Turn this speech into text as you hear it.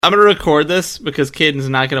I'm gonna record this because Caden's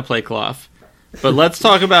not gonna play Klawf. But let's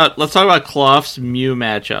talk about Klawf's Mew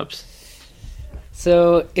matchups.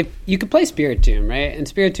 So if you could play Spirit Tomb, right? And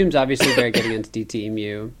Spirit Tomb's obviously very good against DT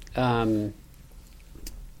Mew.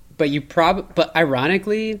 But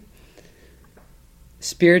ironically,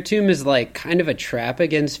 Spirit Tomb is like kind of a trap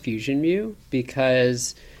against Fusion Mew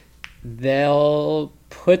because they'll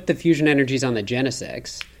put the fusion energies on the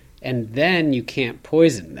Genesects and then you can't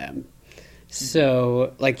poison them.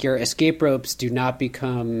 So like your escape ropes do not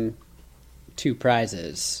become 2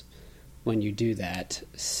 prizes when you do that.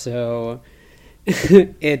 So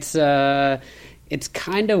it's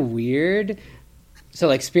kind of weird. So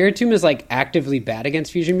like Spirit Tomb is like actively bad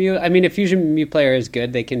against Fusion Mew. I mean, if Fusion Mew player is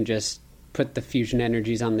good, they can just put the fusion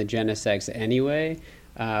energies on the Genesects anyway.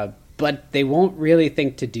 But they won't really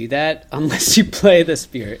think to do that unless you play the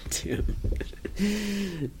Spirit Tomb.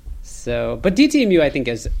 So, but DT Mew I think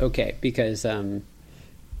is okay because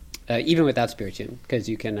even without Spirit Tomb, because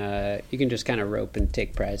you can just kind of rope and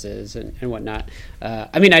take prizes and whatnot.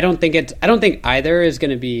 I mean, I don't think either is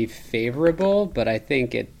going to be favorable, but I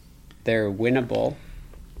think they're winnable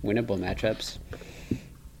matchups.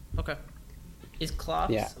 Okay. Is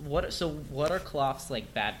Klawf's... Yeah. What are Klawf's,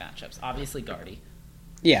 like, bad matchups? Obviously, Gardy.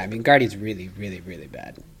 Yeah, I mean, Gardy's really, really, really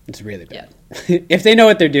bad. It's really bad. Yeah. If they know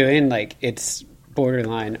what they're doing, like, it's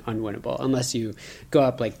borderline unwinnable, unless you go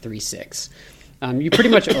up, like, 3-6. You pretty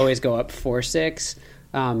much always go up 4-6,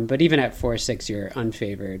 but even at 4-6, you're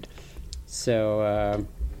unfavored. So,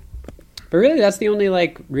 but really, that's the only,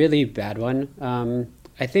 like, really bad one.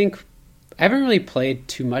 I think I haven't really played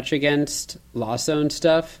too much against Lost Zone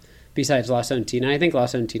stuff besides Lost Zone Tina. I think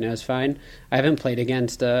Lost Zone Tina is fine. I haven't played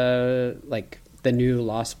against like the new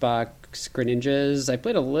Lost Box Greninjas. I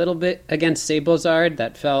played a little bit against Sablezard.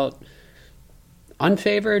 That felt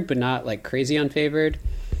unfavored, but not like crazy unfavored.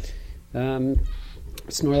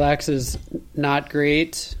 Snorlax is not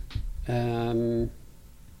great. But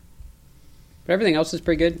everything else is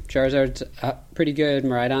pretty good. Charizard's pretty good.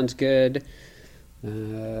 Miraidon's good. I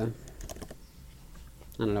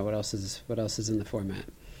don't know what else is in the format.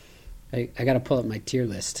 I got to pull up my tier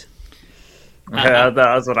list.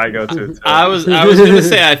 That's what I go to. Too. I was gonna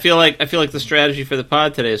say I feel like the strategy for the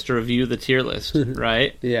pod today is to review the tier list,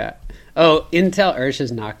 right? Yeah. Oh, Intel Ursh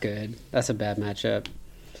is not good. That's a bad matchup.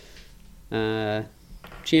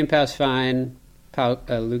 Chiampao's fine.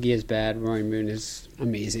 Lugia is bad. Roaring Moon is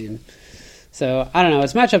amazing. So I don't know.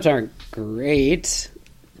 His matchups aren't great,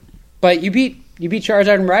 but you beat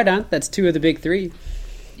Charizard and Miraidon. That's 2 of the big 3.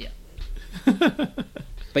 Yeah.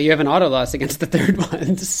 But you have an auto loss against the third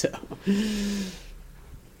one, so.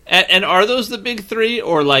 And are those the big 3,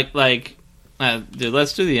 or like dude?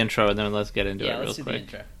 Let's do the intro and then let's get into it real quick. The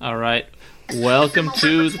intro. All right. Welcome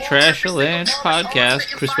to the Trash Lanch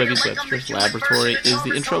podcast. Chris Webby's Laboratory is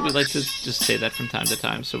the intro. We like to just say that from time to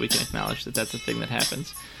time so we can acknowledge that that's a thing that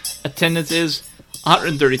happens. Attendance is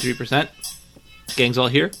 133%. Gang's all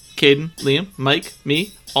here. Caden, Liam, Mike,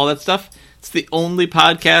 me, all that stuff. It's the only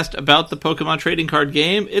podcast about the Pokemon trading card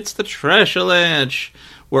game. It's the Trash Lanch.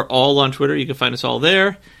 We're all on Twitter. You can find us all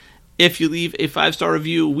there. If you leave a 5-star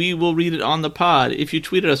review, we will read it on the pod. If you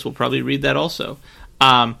tweet at us, we'll probably read that also.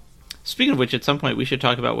 Speaking of which, at some point we should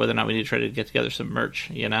talk about whether or not we need to try to get together some merch,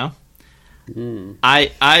 you know?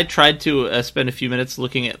 I tried to spend a few minutes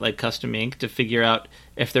looking at like custom ink to figure out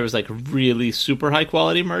if there was like really super high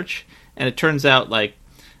quality merch, and it turns out like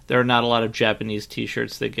there are not a lot of Japanese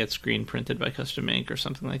t-shirts that get screen printed by custom ink or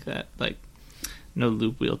something like that. Like no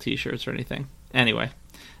loop wheel t-shirts or anything. Anyway,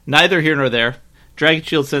 neither here nor there. Dragon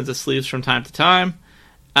Shield sends us sleeves from time to time.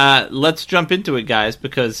 Let's jump into it, guys,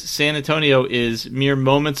 because San Antonio is mere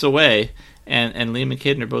moments away, and Liam and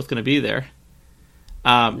Caden are both going to be there.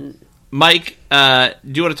 Mike, do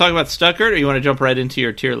you want to talk about Stuckert, or you want to jump right into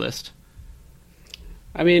your tier list?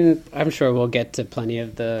 I mean, I'm sure we'll get to plenty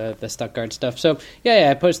of the Stuttgart stuff. So,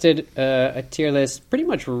 yeah, I posted a tier list pretty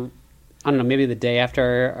much, I don't know, maybe the day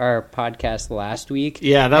after our podcast last week.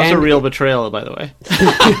 Yeah, that was a real betrayal, by the way.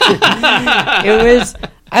 It was,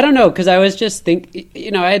 I don't know, because I was just I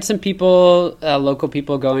had some people, local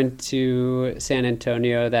people going to San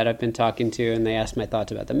Antonio that I've been talking to, and they asked my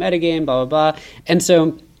thoughts about the metagame, blah, blah, blah. And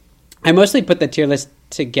so I mostly put the tier list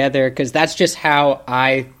together because that's just how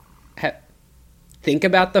I think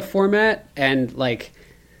about the format, and like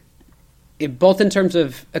both in terms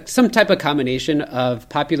of some type of combination of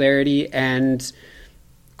popularity and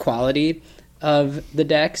quality of the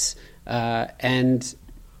decks, and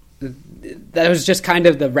that was just kind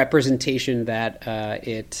of the representation that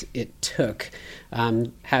it took,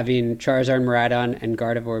 having Charizard, Miraidon, and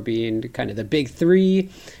Gardevoir being kind of the big 3.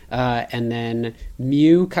 and then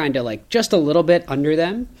Mew kind of like just a little bit under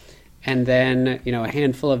them, and then a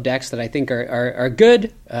handful of decks that I think are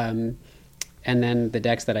good, and then the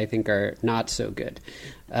decks that I think are not so good.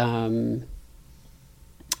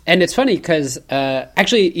 And it's funny because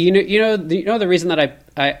actually, the reason that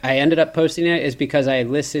I ended up posting it is because I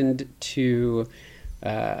listened to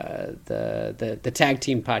the tag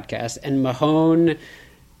team podcast, and Mahone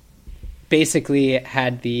basically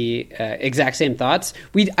had the exact same thoughts.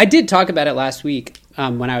 I did talk about it last week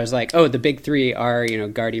when I was like, oh, the big three are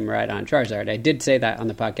Gardy, Miraidon, Charizard. I did say that on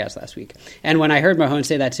the podcast last week, and when I heard Mahone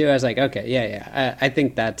say that too, I was like, okay, yeah, I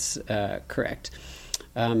think that's correct.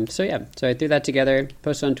 So I threw that together,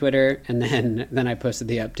 posted on Twitter, and then I posted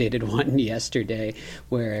the updated one yesterday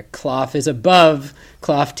where Klawf is above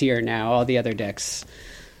Klawf tier now. All the other decks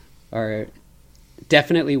are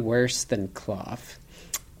definitely worse than Klawf.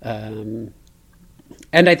 And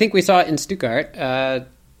I think we saw it in Stuttgart. Charizard,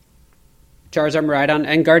 Miraidon,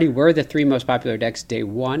 and Gardy were the three most popular decks day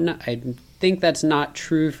one. I think that's not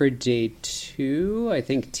true for day two. I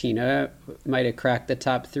think Tina might have cracked the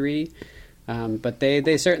top three. But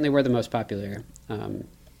they certainly were the most popular. So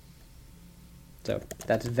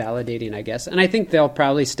that's validating, I guess. And I think they'll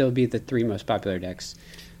probably still be the three most popular decks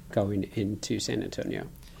going into San Antonio.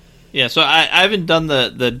 Yeah, so I haven't done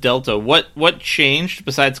the delta. What changed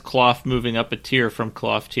besides Klawf moving up a tier from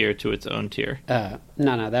Klawf tier to its own tier?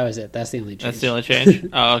 No, that was it. That's the only change. That's the only change?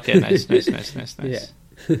 Oh, okay, nice. Yeah.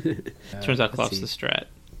 Turns out Klawf's the strat.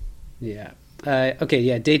 Yeah.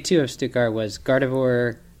 Day two of Stuttgart was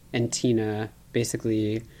Gardevoir and Tina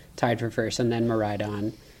basically tied for first, and then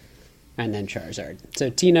Miraidon, and then Charizard. So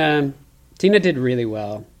Tina did really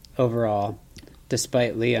well overall,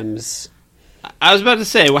 despite Liam's. I was about to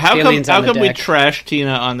say, well, how come we deck. trash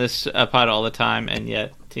Tina on this pod all the time, and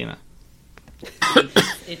yet Tina?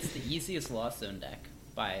 It's the easiest Lost Zone deck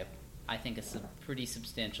by, I think, a pretty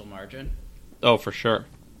substantial margin. Oh, for sure.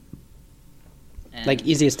 And like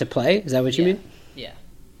easiest to play? Is that what you mean? Yeah.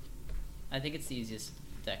 I think it's the easiest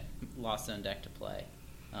Lost Zone deck to play,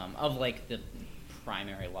 of like the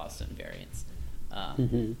primary Lost Zone variants.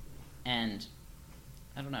 And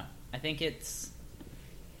I don't know. I think it's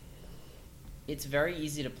very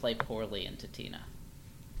easy to play poorly into Tina.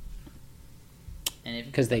 And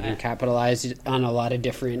because they can capitalize on a lot of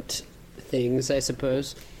different things, I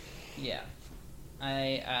suppose. Yeah.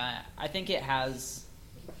 I think it has.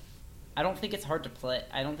 I don't think it's hard to play.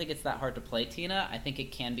 I don't think it's that hard to play Tina. I think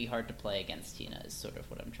it can be hard to play against Tina is sort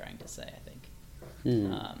of what I'm trying to say, I think.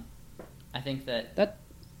 I think that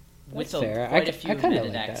with quite a few meta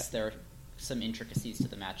decks, there are some intricacies to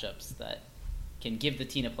the matchups that can give the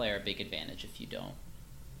Tina player a big advantage if you don't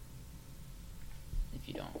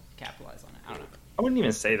capitalize on it. I don't know. I wouldn't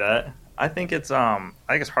even say that. I think it's hard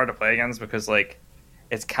to play against because like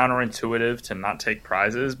it's counterintuitive to not take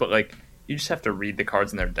prizes, but like you just have to read the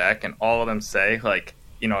cards in their deck, and all of them say, like,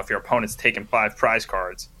 if your opponent's taken 5 prize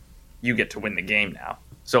cards, you get to win the game now.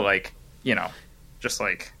 So, like, just,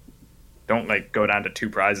 like, don't, like, go down to 2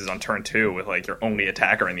 prizes on turn 2 with, like, your only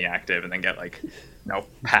attacker in the active and then get, like,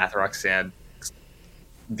 Path, Roxanne,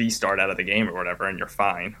 V-Start out of the game or whatever, and you're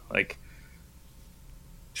fine. Like,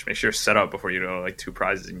 just make sure you're set up before you go, like, 2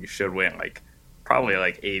 prizes, and you should win, like, probably,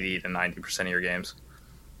 like, 80 to 90% of your games.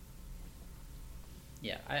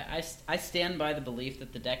 Yeah, I stand by the belief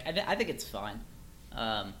that the deck. I think it's fine.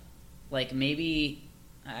 Like maybe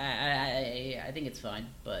I think it's fine,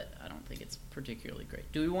 but I don't think it's particularly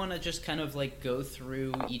great. Do we want to just kind of like go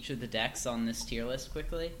through each of the decks on this tier list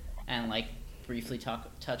quickly and like briefly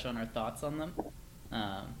touch on our thoughts on them?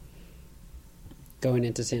 Going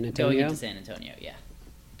into San Antonio. Yeah.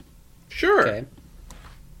 Sure. Okay.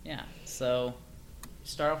 Yeah. So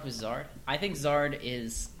start off with Zard. I think Zard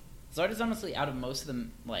is honestly, out of most of the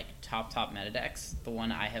like top meta decks, the one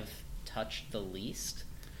I have touched the least.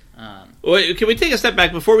 Wait, can we take a step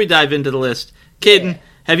back before we dive into the list? Caden,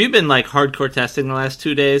 have you been like hardcore testing the last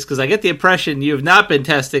 2 days? Because I get the impression you have not been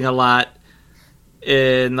testing a lot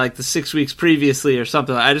in like the 6 weeks previously or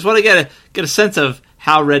something. I just want to get a sense of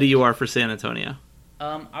how ready you are for San Antonio.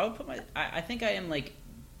 I would put I think I am like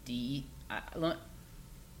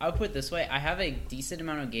I would put it this way: I have a decent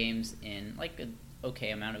amount of games in, like an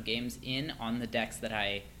okay amount of games in on the decks that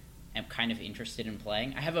I am kind of interested in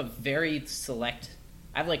playing. I have a very select.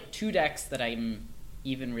 I have like 2 decks that I'm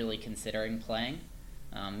even really considering playing.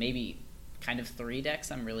 Maybe kind of 3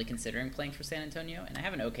 decks I'm really considering playing for San Antonio, and I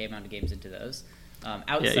have an okay amount of games into those.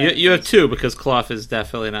 You have 2 because Klawf is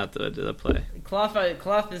definitely not the play.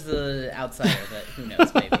 Klawf is an outsider, but who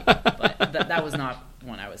knows, maybe. But that was not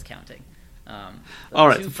one I was counting. All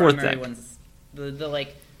right, the 4th deck. Ones, the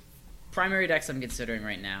like primary decks I'm considering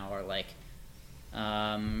right now are like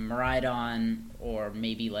Miraidon, or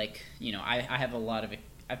maybe like,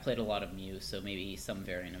 I've played a lot of Mew, so maybe some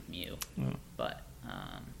variant of Mew. But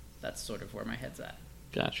that's sort of where my head's at.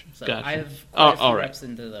 Gotcha. So gotcha. I have quite a few reps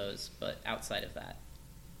into those, but outside of that,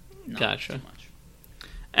 not too much.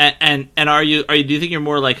 And do you think you're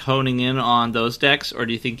more like honing in on those decks, or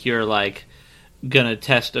do you think you're like gonna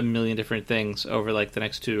test a million different things over like the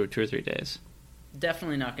next 2 or 3 days?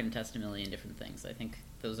 Definitely not going to test a million different things. I think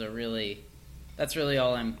that's really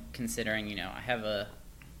all I'm considering. I have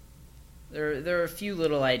there are a few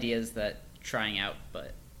little ideas that trying out,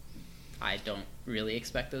 but I don't really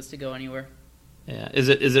expect those to go anywhere. Yeah. Is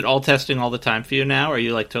it all testing all the time for you now, or are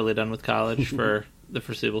you like totally done with college for the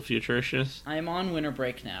foreseeable future issues? I am on winter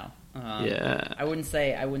break now. Yeah. I wouldn't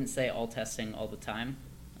say all testing all the time,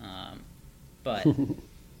 but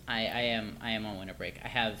I am on winter break. I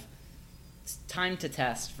have time to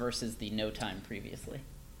test versus the no time previously.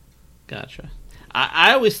 Gotcha.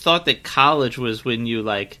 I always thought that college was when you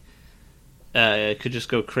like could just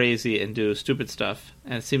go crazy and do stupid stuff,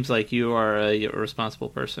 and it seems like you're a responsible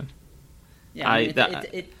person. Yeah,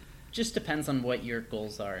 it just depends on what your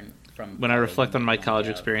goals are. When I reflect on my college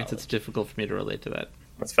experience, it's difficult for me to relate to that.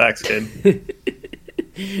 That's facts, kid.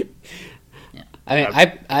 Yeah. I mean,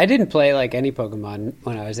 I didn't play like any Pokemon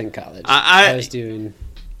when I was in college. I was doing.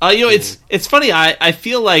 It's funny. I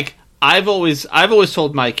feel like I've always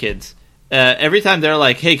told my kids every time they're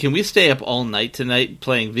like, "Hey, can we stay up all night tonight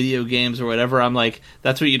playing video games or whatever?" I'm like,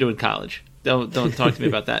 "That's what you do in college. Don't talk to me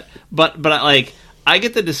about that." But I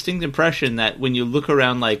get the distinct impression that when you look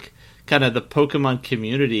around like kind of the Pokemon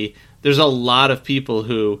community, there's a lot of people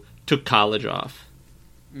who took college off.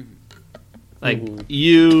 Mm-hmm. Like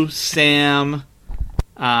you, Sam,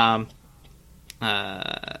 I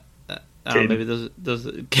don't know, maybe those.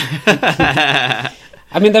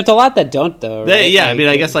 I mean, there's a lot that don't though. Right? I mean,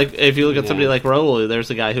 I guess like if you look at somebody like Raul,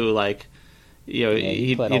 there's a guy who like, he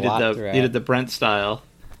did the Brent style.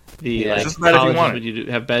 Just about if you want when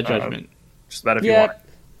you have bad judgment. Just about if you want.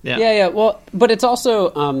 Yeah. Well, but it's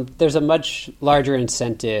also there's a much larger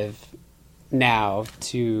incentive now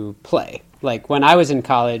to play. Like when I was in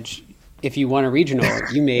college, if you won a regional,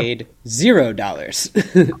 you made $0.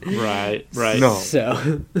 Right. No.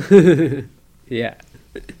 So, yeah.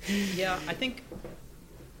 Yeah, I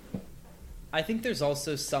think there's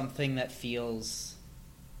also something that feels,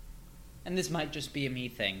 and this might just be a me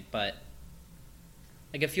thing, but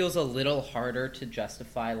like it feels a little harder to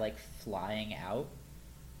justify like flying out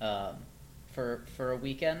for a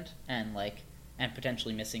weekend and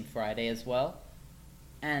potentially missing Friday as well,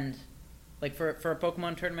 and like for a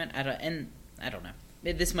Pokemon tournament and I don't know,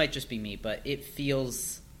 this might just be me, but it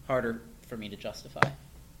feels harder for me to justify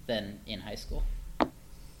than in high school.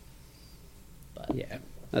 But yeah,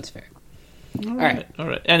 that's fair. All right.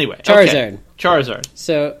 Anyway, Charizard. Okay. Charizard.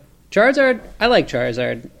 So Charizard, I like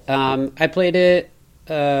Charizard. I played it.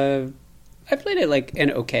 Like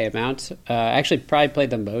an okay amount. I actually probably played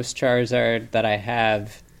the most Charizard that I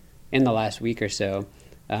have in the last week or so.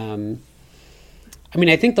 I mean,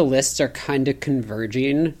 I think the lists are kind of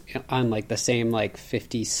converging on like the same like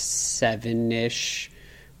 57-ish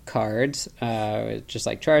cards. Just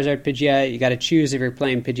like Charizard, Pidgeot, you got to choose if you're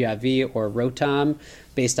playing Pidgeot V or Rotom.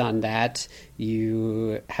 Based on that,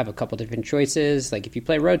 you have a couple different choices. Like if you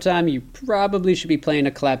play Rotom, you probably should be playing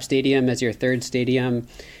a Collapse Stadium as your third stadium.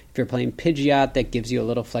 If you're playing Pidgeot, that gives you a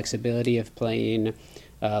little flexibility of playing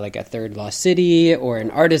like a third Lost City or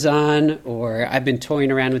an Artisan, or I've been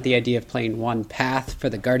toying around with the idea of playing one Path for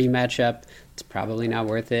the Gardy matchup. It's probably not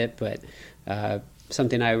worth it, but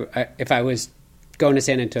something I if I was going to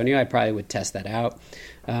San Antonio, I probably would test that out.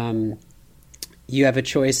 You have a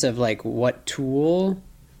choice of like what tool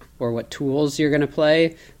or what tools you're going to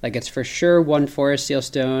play. Like it's for sure one Forest Seal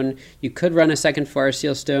Stone. You could run a second Forest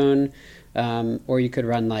Seal Stone, or you could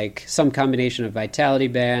run like some combination of Vitality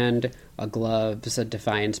Band, a Gloves, a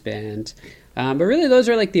Defiance Band. But really those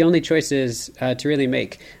are like the only choices to really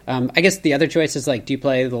make. I guess the other choice is like, do you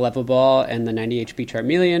play the Level Ball and the 90 HP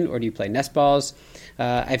Charmeleon, or do you play Nest Balls?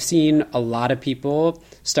 I've seen a lot of people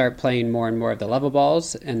start playing more and more of the Level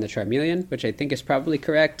Balls and the Charmeleon, which I think is probably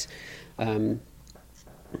correct. But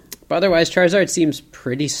otherwise, Charizard seems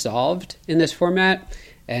pretty solved in this format,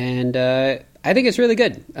 and I think it's really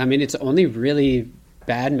good. I mean, its only really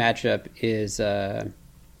bad matchup is... I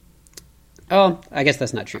guess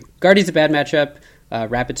that's not true. Gardy's a bad matchup,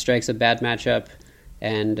 Rapid Strike's a bad matchup,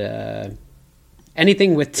 and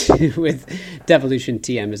anything with with Devolution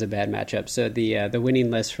TM is a bad matchup. So the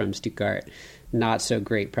winning list from Stuttgart, not so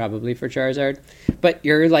great probably for Charizard. But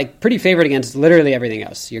you're like pretty favored against literally everything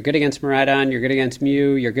else. You're good against Miraidon, you're good against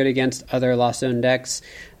Mew, you're good against other Lost Zone decks.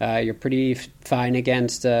 You're pretty fine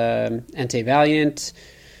against Entei Valiant.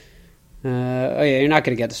 Oh yeah, you're not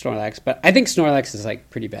going to get the Snorlax, but I think Snorlax is like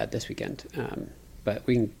pretty bad this weekend. But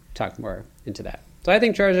we can talk more into that. So I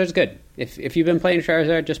think Charizard's good. If you've been playing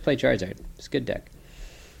Charizard, just play Charizard. It's a good deck.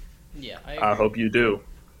 Yeah, I hope you do.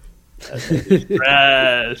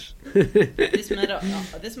 Trash. This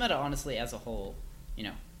meta, honestly, as a whole, you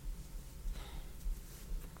know,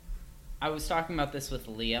 I was talking about this with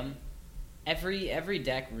Liam. Every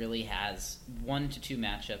deck really has 1 to 2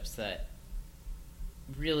 matchups that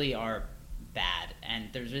really are bad,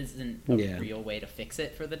 and there isn't a real way to fix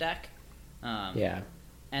it for the deck.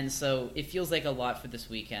 And so it feels like a lot for this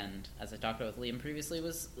weekend, as I talked about with Liam previously,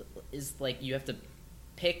 is like you have to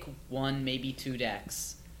pick 1, maybe 2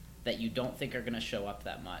 decks that you don't think are going to show up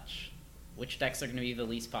that much. Which decks are going to be the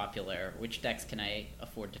least popular? Which decks can I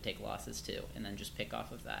afford to take losses to? And then just pick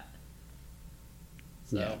off of that.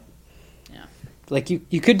 So, yeah. Like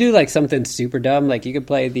you could do like something super dumb. Like you could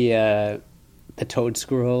play the Toad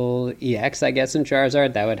Scroll EX, I guess, in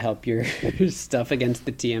Charizard. That would help your stuff against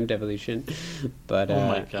the TM Devolution. But oh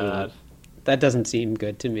my god, that doesn't seem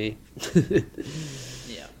good to me.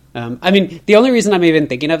 I mean, the only reason I'm even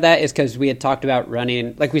thinking of that is because we had talked about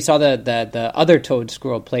running, like we saw the other Toad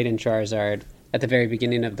Scroll played in Charizard at the very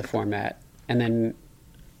beginning of the format, and then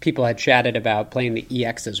people had chatted about playing the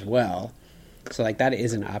EX as well. So like that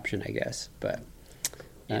is an option, I guess, but.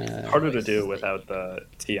 It's harder to do without the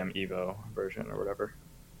TM Evo version or whatever.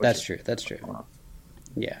 That's true.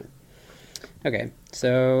 Yeah. Okay,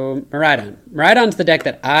 so Miraidon. Miraidon's the deck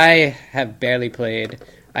that I have barely played.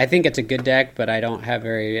 I think it's a good deck, but I don't have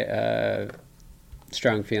very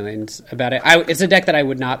strong feelings about it. It's a deck that I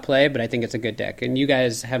would not play, but I think it's a good deck. And you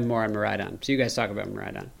guys have more on Miraidon, so you guys talk about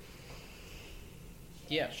Miraidon.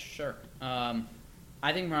 Yeah, sure.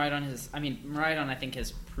 I think Miraidon I think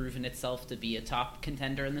has proven itself to be a top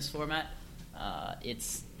contender in this format.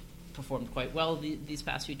 It's performed quite well these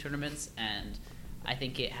past few tournaments, and I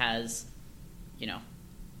think it has, you know,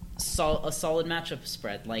 a solid matchup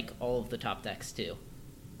spread like all of the top decks do.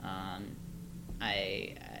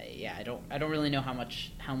 I don't really know how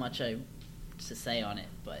much I to say on it,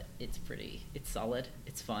 but it's solid.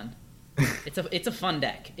 It's fun. It's a fun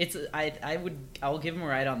deck. I'll give him a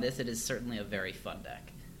ride on this. It is certainly a very fun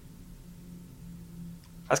deck.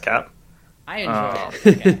 That's cap. I enjoy it.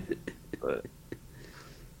 Okay. But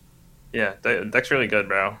yeah, the deck's really good,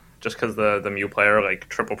 bro. Just because the Mew player like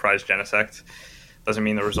triple prize Genesect doesn't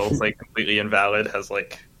mean the result's like completely invalid. Has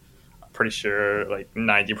like I'm pretty sure like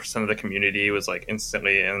 90% of the community was like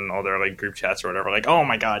instantly in all their like group chats or whatever. Like, oh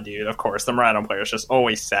my god, dude! Of course, the Miraidon players just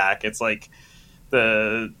always sack. It's like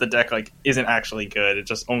the deck like isn't actually good. It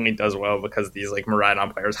just only does well because these like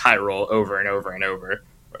Miraidon players high roll over and over and over,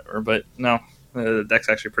 whatever. But no, the deck's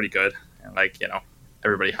actually pretty good. And, like, you know,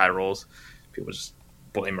 everybody high rolls. People just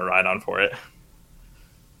blame Miraidon for it.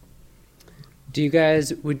 Do you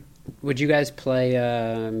guys would you guys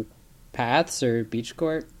play Paths or Beach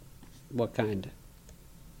Court? What kind?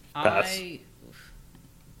 Paths.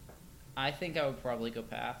 I think I would probably go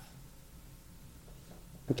Path.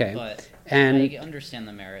 Okay, but and I understand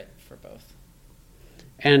the merit for both.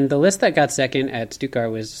 And the list that got second at Stuttgart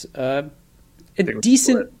was a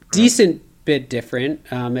decent bit different.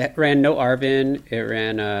 It ran no Arvin. It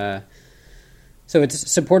ran so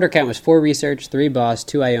its supporter count was 4 research, 3 boss,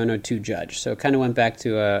 2 Iono, 2 judge. So it kind of went back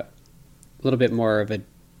to a little bit more of a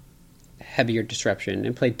heavier disruption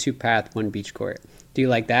and played 2 Path, 1 Beach Court. Do you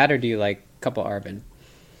like that, or do you like a couple Arvin?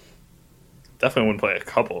 Definitely wouldn't play a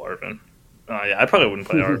couple Arvin. Yeah, I probably wouldn't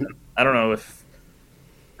play Arvin. I don't know if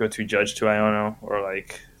go 2 judge, 2 Iono, or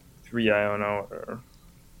like 3 Iono, or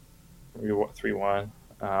 3-1.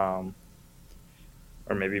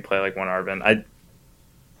 Or maybe play like 1 Arvin.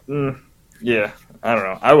 Yeah, I don't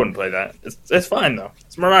know. I wouldn't play that. It's fine though.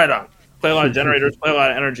 It's Miraidon. Play a lot of generators, play a lot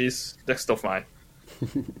of energies. Deck's still fine.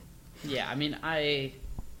 Yeah, I mean,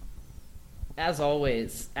 as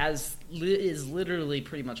always, is literally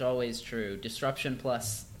pretty much always true, disruption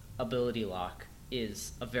plus ability lock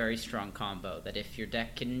is a very strong combo that if your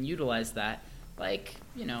deck can utilize that, like,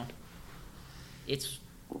 you know, it's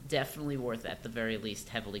definitely worth at the very least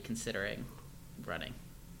heavily considering running.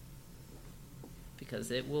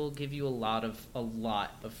 Because it will give you a lot of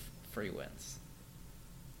free wins.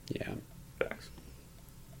 Yeah. Thanks.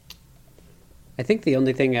 I think the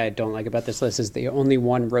only thing I don't like about this list is the only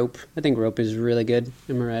 1 rope. I think rope is really good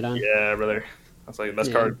in Miraidon. Yeah, brother. That's like the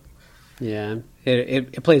best card. Yeah,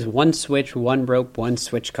 it plays one switch, one rope, one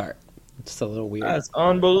switch cart. It's a little weird. That's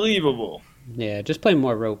unbelievable. Yeah, just play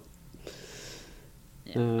more rope.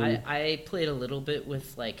 Yeah, I played a little bit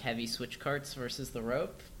with like heavy switch carts versus the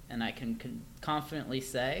rope, and I can confidently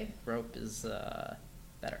say rope is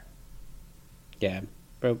better. Yeah,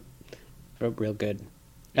 rope real good.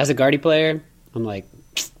 As a Gardy player, I'm like,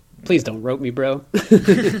 please don't rope me, bro.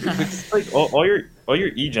 Like all your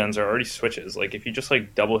E-gens are already switches. Like if you just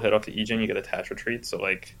like double hit off the E-gen, you get attach retreat. So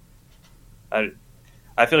like, I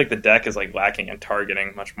feel like the deck is like lacking in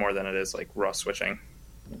targeting much more than it is like raw switching.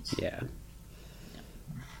 Yeah.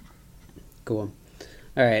 Cool.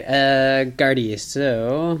 All right, Gardy.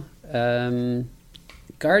 So,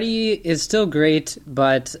 Gardy is still great,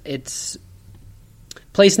 but its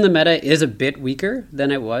place in the meta is a bit weaker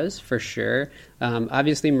than it was, for sure.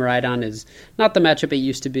 Obviously, Miraidon is not the matchup it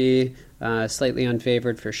used to be, slightly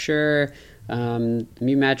unfavored for sure.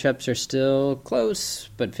 Mew matchups are still close,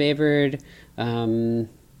 but favored. I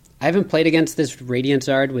haven't played against this Radiant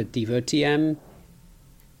Zard with Devo TM.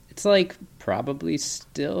 It's like probably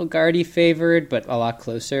still Gardy favored, but a lot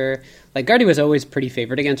closer. Like Gardy was always pretty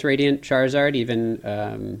favored against Radiant Charizard,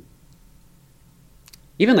 even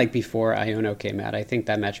like before Iono came out. I think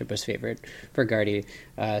that matchup was favored for Gardy.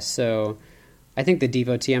 So I think the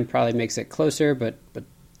Devo TM probably makes it closer, but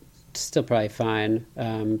still probably fine.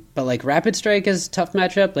 But like Rapid Strike is a tough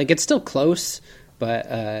matchup. Like it's still close, but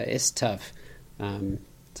it's tough.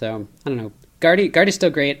 So I don't know. Gardy's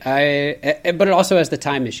still great. But it also has the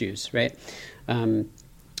time issues, right?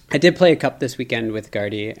 I did play a cup this weekend with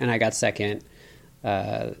Gardy, and I got second.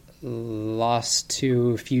 Lost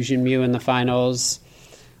to Fusion Mew in the finals.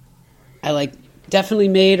 I definitely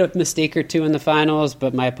made a mistake or two in the finals,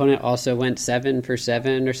 but my opponent also went 7 for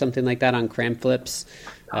 7 or something like that on cram flips,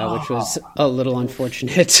 which was a little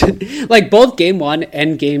unfortunate. Like both game 1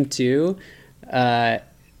 and game 2, they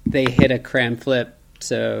hit a cram flip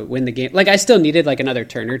to win the game. Like I still needed like another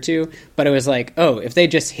turn or two, but it was like, oh, if they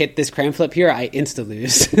just hit this cram flip here, I insta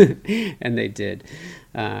lose, and they did.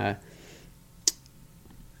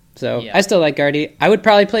 So yeah. I still like Gardy. I would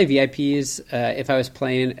probably play VIPs if I was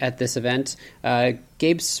playing at this event.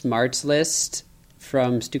 Gabe Smart's list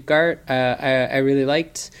from Stuttgart, I really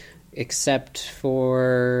liked, except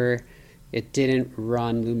for it didn't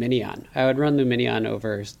run Luminion. I would run Luminion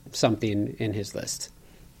over something in his list.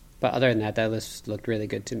 But other than that list looked really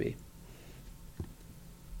good to me.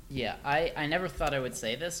 Yeah, I never thought I would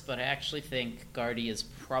say this, but I actually think Gardy is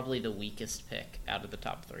probably the weakest pick out of the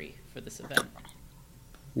top 3 for this event.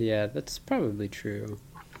 Yeah, that's probably true.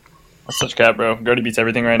 That's such cap, bro. Gardy beats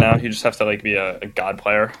everything right now. You just have to like be a god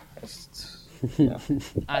player. Yeah.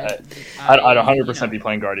 I'd 100% be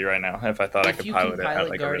playing Gardy right now if I thought I could pilot it at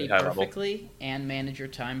like Gardy a really high level. Perfectly and manage your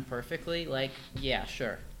time perfectly, like, yeah,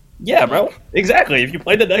 sure. Yeah, bro. Exactly. If you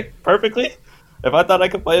play the deck perfectly, if I thought I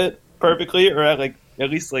could play it perfectly or at like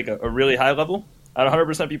at least like a really high level, I'd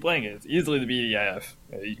 100% be playing it. It's easily the BDIF.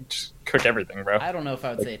 You just cook everything, bro. I don't know if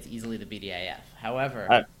I would say it's easily the BDIF.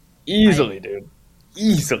 However, dude.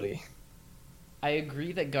 Easily. I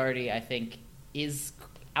agree that Gardy, I think, is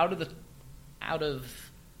out of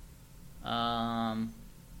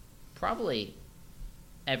probably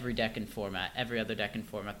every other deck in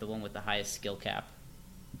format, the one with the highest skill cap.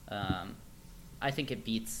 I think it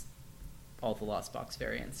beats all the Lost Box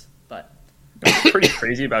variants, but it's pretty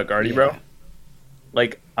crazy about Gardy, bro.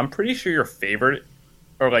 Like, I'm pretty sure you're favored,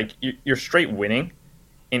 or like you're straight winning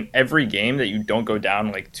in every game that you don't go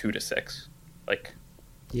down like 2-6. Like,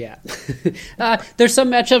 yeah, there's some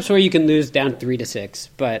matchups where you can lose down 3-6,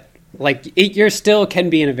 but like you're still can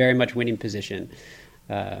be in a very much winning position,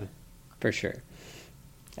 for sure.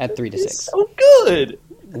 At 3-6, so good.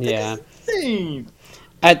 Yeah. That's insane.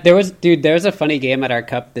 There was a funny game at our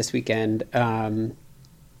cup this weekend.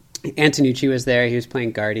 Antonucci was there. He was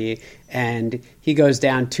playing Gardy, and he goes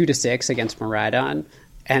down 2-6 against Miraidon,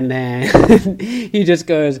 and then he just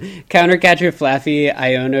goes countercatcher Flaffy,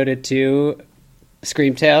 Iono to 2,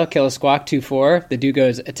 Screamtail, Kill a Squawk 2-4. The dude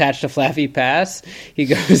goes attach to Flaffy, pass. He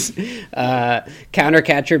goes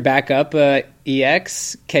countercatcher back up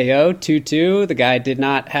EX, KO 2-2. The guy did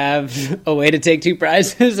not have a way to take 2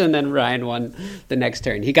 prizes, and then Ryan won the next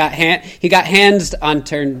turn. He got hands on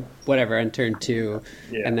turn 2,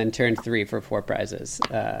 and then turn 3 for 4 prizes.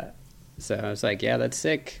 So I was like, yeah, that's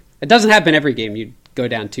sick. It doesn't happen every game. You go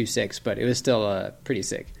down 2-6, but it was still pretty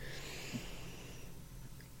sick.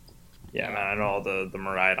 Yeah, man, I know all the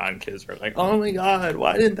Miraidon kids were like, oh my god,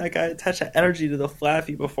 why didn't that guy attach that energy to the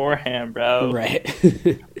Flaffy beforehand, bro? Right.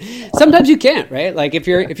 Sometimes you can't, right? Like if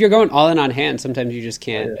you're going all in on hand, sometimes you just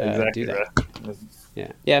can't do that. Bro.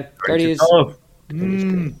 Yeah. Gardy is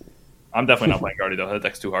great. I'm definitely not playing Gardy though. That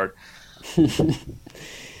deck's too hard.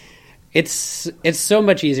 It's so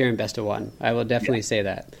much easier in best of one. I will definitely say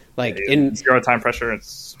that. Like in zero time pressure,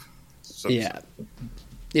 it's so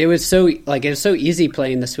It was so easy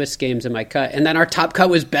playing the Swiss games in my cut, and then our top cut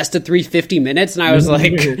was best of 350 minutes, and I was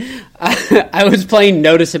like, I was playing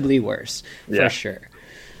noticeably worse for sure.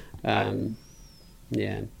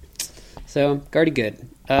 Yeah. So Gardy good.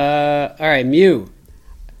 All right, Mew.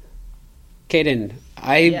 Caden,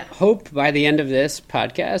 I hope by the end of this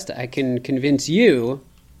podcast I can convince you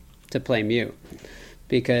to play Mew,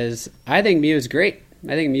 because I think Mew is great.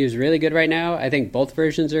 I think Mew is really good right now. I think both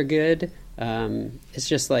versions are good. It's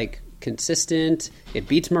just like consistent. It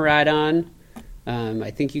beats Miraidon.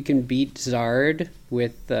 I think you can beat Zard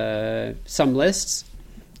with some lists.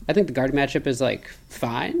 I think the Gardy matchup is like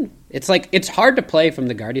fine. It's hard to play from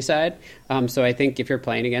the Gardy side. So I think if you're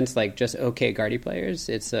playing against like just okay Gardy players,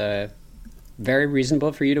 it's very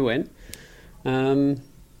reasonable for you to win.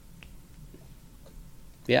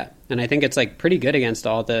 Yeah, and I think it's like pretty good against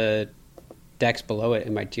all the decks below it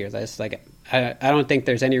in my tier list. Like I don't think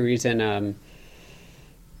there's any reason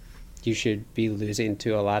you should be losing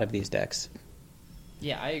to a lot of these decks.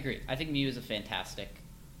 Yeah, I agree. I think Mew is a fantastic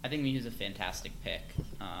pick.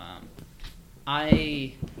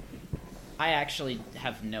 I actually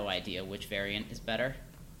have no idea which variant is better.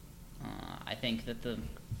 I think that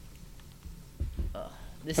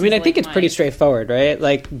I think it's pretty straightforward, right?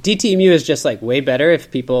 Like, DT Mew is just, like, way better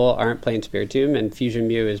if people aren't playing Spiritomb, and Fusion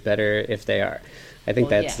Mew is better if they are. I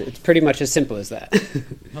think it's pretty much as simple as that.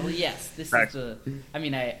 Well, yes, this is I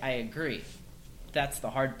mean, I agree. That's the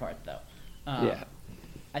hard part, though. I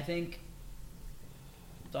think...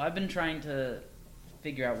 So I've been trying to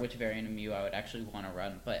figure out which variant of Mew I would actually want to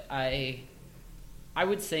run, but I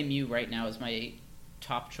would say Mew right now is my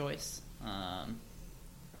top choice.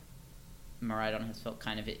 Miraidon has felt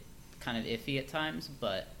kind of iffy at times,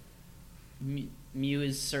 but Mew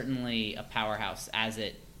is certainly a powerhouse, as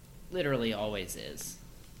it literally always is.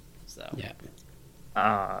 So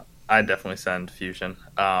I definitely send Fusion.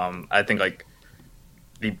 I think like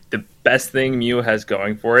the best thing Mew has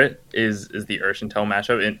going for it is the Urshitel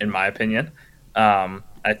matchup, in my opinion.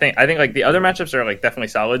 I think like the other matchups are like definitely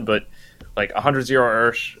solid, but like 100-0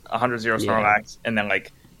 Ursh, 100-0 Snorlax, and then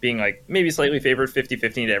like being like maybe slightly favored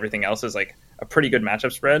 50-50 to everything else is like a pretty good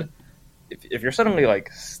matchup spread. If you're suddenly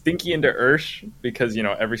like stinky into Ursh because, you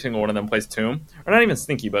know, every single one of them plays Tomb, or not even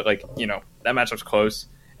stinky, but like, you know, that matchup's close,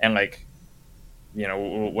 and like, you know,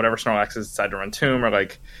 whatever Snorlaxes decide to run Tomb, or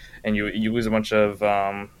like, and you lose a bunch of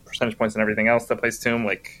percentage points and everything else that plays Tomb,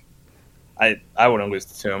 like I wouldn't lose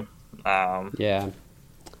to Tomb.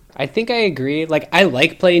 I think I agree. Like, I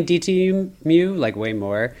like playing DT Mew like way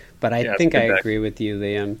more, but I think I agree with you,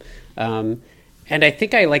 Liam. And I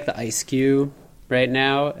think I like the Ice Cube right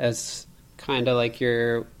now as kind of like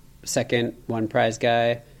your second one prize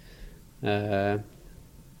guy. Like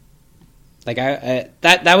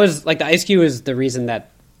that was like the Ice Cube is the reason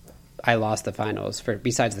that I lost the finals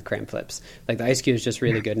besides the cram flips. Like the Ice Cube is just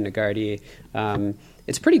really good in Gardy.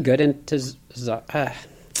 It's pretty good into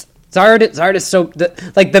Zard is so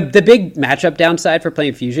the big matchup downside for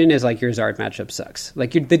playing Fusion is like your Zard matchup sucks.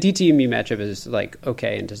 Like the DT Mew matchup is like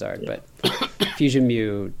okay into Zard, but Fusion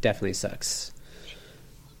Mew definitely sucks.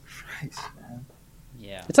 Christ, man.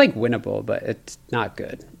 Yeah, it's like winnable, but it's not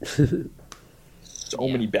good. So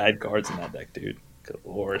many bad cards in that deck, dude. Good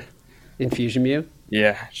lord. In Fusion Mew?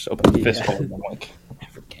 Yeah, just open a fistful and I'm like,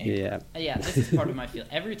 every game. Yeah. This is part of my feel.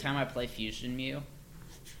 Every time I play Fusion Mew,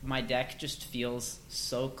 my deck just feels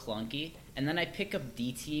so clunky, and then I pick up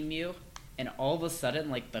DT Mew, and all of a sudden,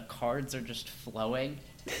 like, the cards are just flowing,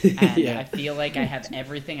 and I feel like I have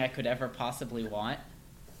everything I could ever possibly want.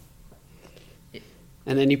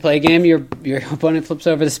 And then you play a game, your opponent flips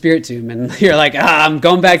over the Spiritomb, and you're like, I'm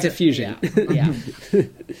going back to Fusion. Yeah.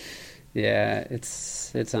 Yeah,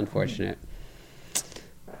 it's unfortunate.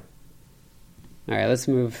 All right, let's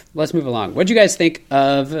move along. What do you guys think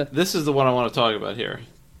of... This is the one I want to talk about here.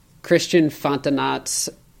 Christian Fontenot's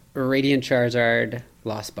Radiant Charizard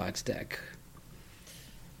Lost Box deck.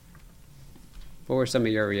 What were some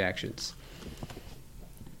of your reactions?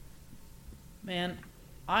 Man,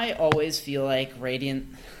 I always feel like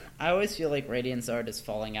Radiant Zard is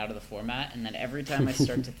falling out of the format, and then every time I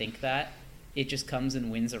start to think that, it just comes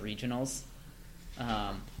and wins a regionals.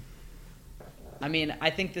 I mean,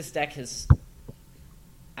 I think this deck has...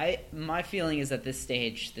 my feeling is at this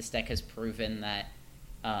stage, this deck has proven that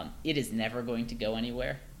it is never going to go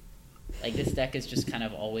anywhere. Like, this deck is just kind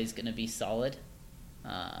of always going to be solid.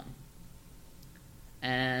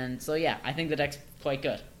 And so, yeah, I think the deck's quite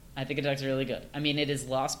good. I think a deck's really good. I mean, it is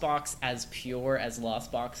Lost Box as pure as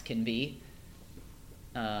Lost Box can be.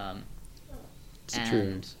 It's true.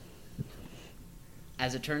 And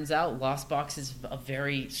as it turns out, Lost Box is a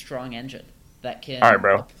very strong engine that can All right,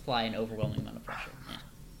 bro. apply an overwhelming amount of pressure. Yeah.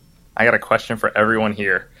 I got a question for everyone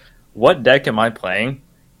here. What deck am I playing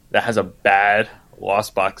that has a bad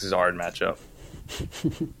Lost Box Zard matchup?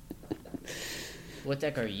 What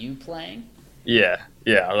deck are you playing? Yeah.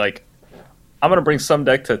 Like, I'm gonna bring some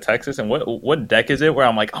deck to Texas, and what deck is it where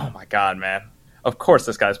I'm like, oh my god, man, of course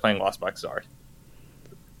this guy's playing Lost Box Zard. Is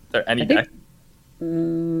there any deck?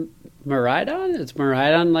 Miraidon? Is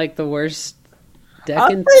Miraidon like the worst deck?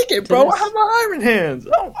 I'll in take it, bro. tennis? I have my Iron Hands.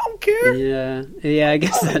 I don't care. Yeah, I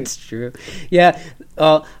guess that's true. Yeah,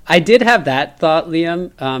 I did have that thought,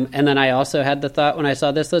 Liam, and then I also had the thought when I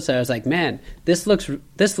saw this list. I was like, man, this list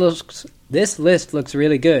looks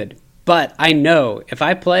really good. But I know if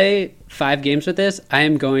I play 5 games with this, I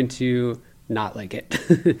am going to not like it.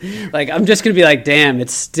 Like, I'm just going to be like, damn,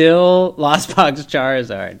 it's still Lost Box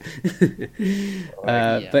Charizard.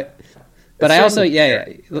 But I also, yeah,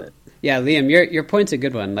 Liam, your point's a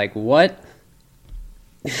good one. Like, what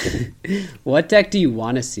deck do you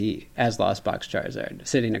want to see as Lost Box Charizard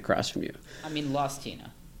sitting across from you? I mean, Lost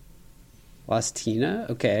Tina. Lost Tina?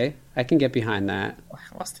 Okay, I can get behind that.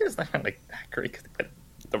 Lost Tina's not like that great, but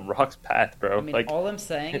the Rock's path, bro. I mean, like, all I'm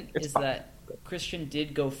saying it's is fine. that Christian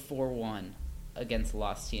did go 4-1 against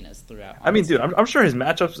Lost Tinas throughout. I mean, dude, I'm sure his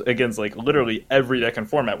matchups against like literally every deck and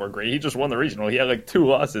format were great. He just won the regional. He had like 2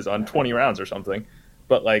 losses on 20 rounds or something.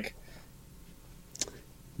 But like,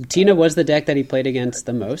 Tina was the deck that he played against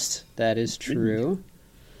the most. That is true.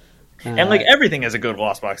 and like everything is a good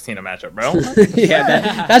Lost Box Tina matchup, bro.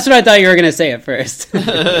 Yeah, that's what I thought you were going to say at first.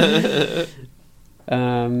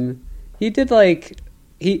 He did like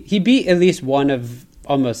he beat at least one of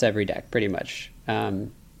almost every deck, pretty much.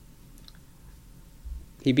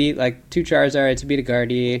 He beat like 2 Charizards, he beat a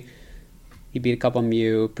Gardy, he beat a couple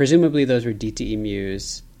Mew. Presumably those were DTE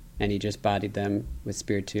Mews, and he just bodied them with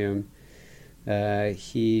Spiritomb.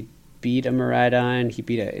 He beat a Miraidon, he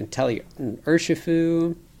beat an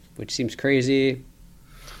Urshifu, which seems crazy,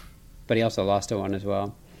 but he also lost to one as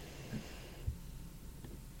well.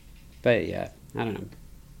 But yeah, I don't know.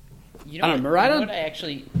 You know, I don't know, what, Miraidon? you know what I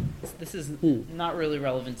actually... This is not really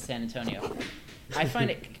relevant to San Antonio. I find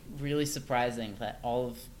it really surprising that all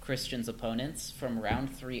of Christian's opponents from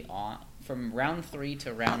round 3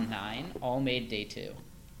 to round 9 all made day 2.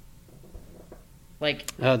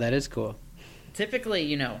 Like, Oh, that is cool. typically,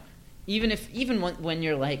 you know, even when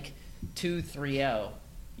you're like 2-3-0,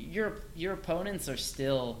 your opponents are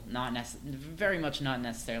still very much not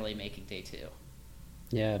necessarily making day 2.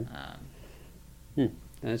 Yeah,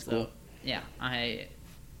 that's So cool. yeah, I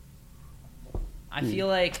feel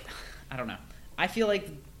like I don't know. I feel like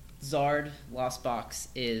Zard Lost Box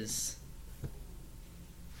is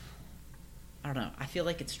I don't know. I feel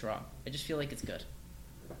like it's strong. I just feel like it's good,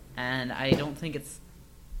 and I don't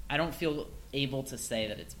feel able to say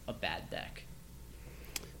that it's a bad deck.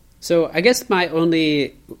 So I guess my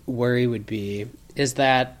only worry would be is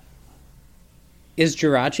Jirachi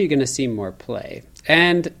going to see more play?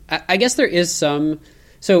 And I guess there is some...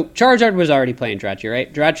 So Charizard was already playing Jirachi,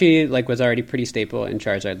 right? Jirachi like was already pretty staple in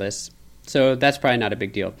Charizard lists. So that's probably not a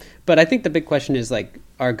big deal. But I think the big question is, like,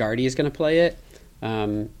 are Gardy is going to play it?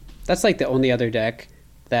 That's like the only other deck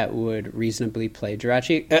that would reasonably play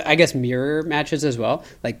Jirachi. I guess mirror matches as well.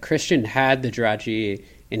 Like, Christian had the Jirachi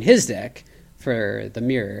in his deck for the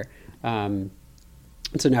mirror.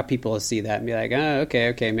 So now people will see that and be like, oh,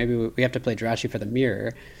 okay, maybe we have to play Jirachi for the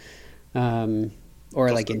mirror. Or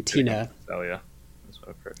Just like in Tina. Oh yeah, that's what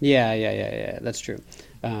I've heard. Yeah, that's true.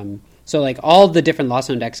 So like all the different Lost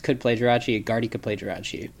Zone decks could play Jirachi. Gardy could play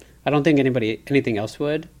Jirachi. I don't think anything else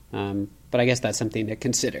would, but I guess that's something to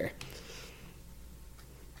consider.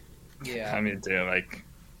 Yeah, I mean, dude, like,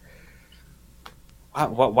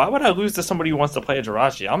 why would I lose to somebody who wants to play a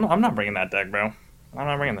Jirachi? I'm not bringing that deck, bro. I'm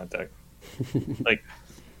not bringing that deck. Like,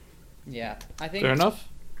 yeah. I think Fair enough.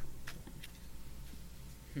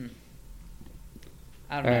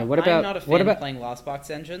 I don't All right, know. what I'm about- not a what fan about- of playing Lost Box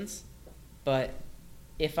engines, but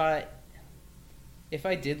if I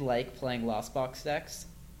did like playing Lost Box decks,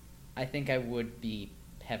 I think I would be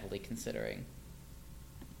heavily considering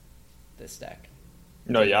this deck.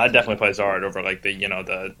 no, yeah, I'd definitely play Zard over like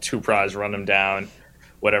the 2 prize run them down,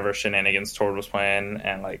 whatever shenanigans Tord was playing,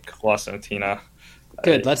 and like Lost and Tina.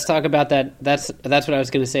 Good. Let's talk about that. That's what I was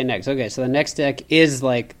going to say next. Okay, so the next deck is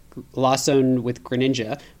like Lost Zone with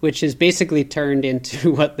Greninja, which is basically turned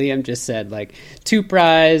into what Liam just said, like 2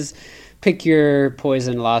 prize, pick your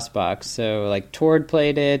poison lost box. So like Tord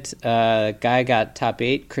played it. Guy got top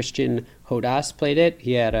 8. Christian Hodas played it.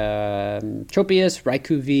 He had Tropius,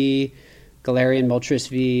 Raikou V, Galarian Moltres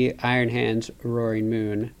V, Iron Hands, Roaring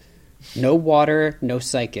Moon. No water, no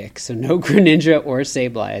psychic, so no Greninja or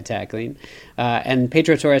Sableye attacking. And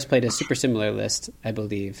Pedro Torres played a super similar list, I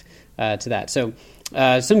believe, to that. So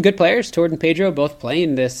some good players, Tord and Pedro, both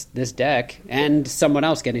playing this deck, and someone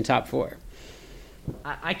else getting top 4.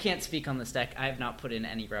 I can't speak on this deck. I have not put in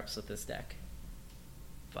any reps with this deck.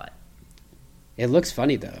 But it looks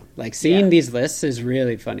funny, though. Like, seeing these lists is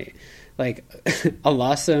really funny. Like, a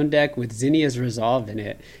Lost Zone deck with Zinnia's Resolve in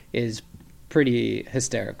it is pretty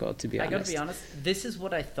hysterical, to be honest. I gotta be honest, this is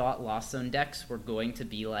what I thought Lost Zone decks were going to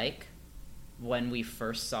be like when we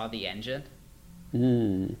first saw the engine.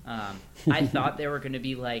 I thought they were going to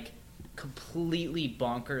be like completely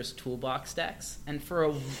bonkers toolbox decks, and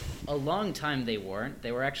for a long time they weren't.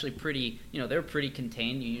 They were actually pretty, they were pretty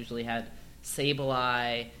contained. You usually had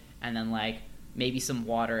Sableye, and then like maybe some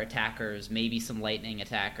water attackers, maybe some lightning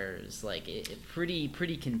attackers, like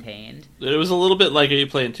pretty contained. It was a little bit like, are you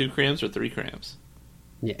playing 2 crams or 3 crams?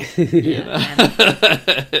 Yeah.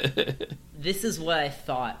 This is what I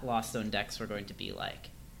thought Lost Zone decks were going to be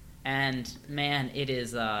like. And man, it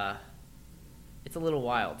is it's a little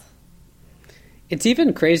wild. It's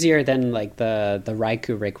even crazier than like the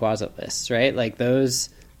Raikou Rayquaza lists, right? Like those.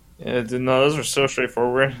 Yeah, no, those are so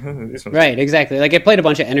straightforward. These ones... Right, exactly. Like it played a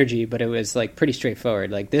bunch of energy, but it was like pretty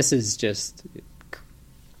straightforward. Like this is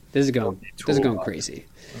going crazy.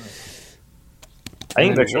 I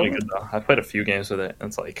think that's really good though. I played a few games with it,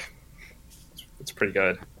 and it's pretty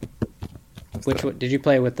good. Which one, did you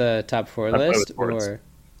play with the top 4 list or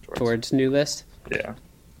Tord's new list? Yeah.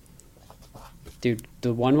 Dude,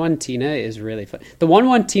 the 1/1 Tina is really fun. The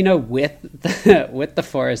 1/1 Tina with the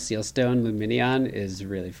Forest Sealstone Luminion is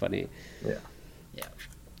really funny. Yeah.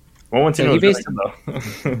 1/1 Tina was really good,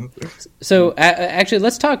 though. So actually,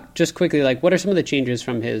 let's talk just quickly. Like, what are some of the changes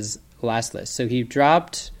from his last list? So he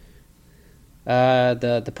dropped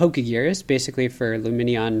the Pokegears basically for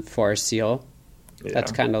Luminion Forest Seal. Yeah.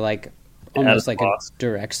 That's kind of like almost like a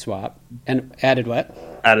direct swap. And added what?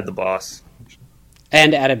 Added the boss.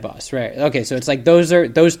 And added boss, right? Okay, so it's like those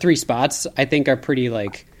 3 spots I think are pretty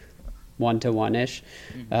like 1-to-1-ish.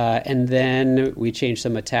 Mm-hmm. And then we changed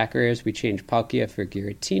some attackers. We changed Palkia for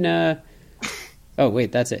Giratina. Oh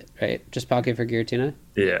wait, that's it, right? Just Palkia for Giratina?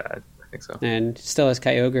 Yeah, I think so. And still has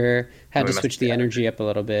Kyogre. Had to switch the energy up a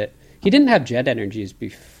little bit. He didn't have Jet energies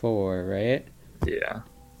before, right? Yeah,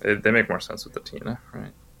 they make more sense with the Tina,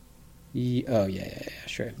 right? Yeah,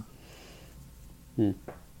 sure.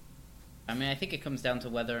 I mean, I think it comes down to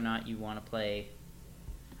whether or not you want to play.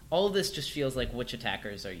 All of this just feels like which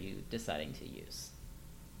attackers are you deciding to use.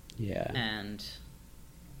 Yeah. And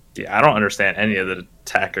yeah, I don't understand any of the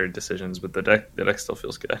attacker decisions, but the deck still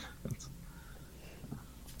feels good.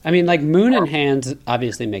 I mean, like Moon and Hands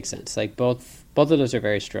obviously make sense. Like both of those are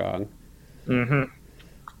very strong. Mm-hmm.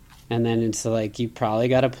 And then it's like you probably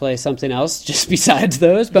got to play something else just besides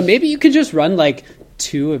those. But maybe you could just run like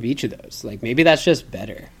 2 of each of those. Like maybe that's just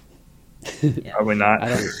better. Yeah. Probably not. I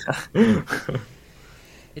don't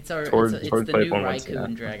it's the new Raikou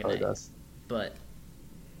and Dragonite, but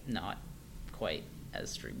not quite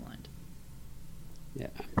as streamlined. Yeah.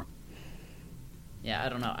 Yeah, I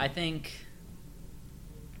don't know. I think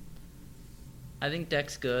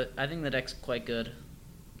deck's good. I think the deck's quite good.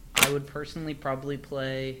 I would personally probably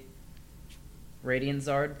play Radiant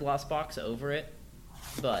Zard Lost Box over it,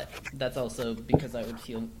 but that's also because I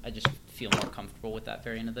just feel more comfortable with that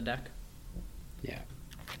variant of the deck. Yeah.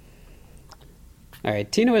 All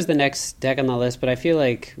right, Tina was the next deck on the list, but I feel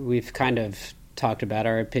like we've kind of talked about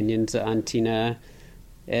our opinions on Tina.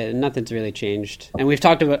 Nothing's really changed, and we've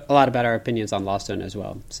talked a lot about our opinions on Lost Zone as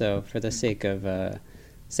well. So, for the sake of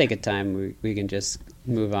time, we can just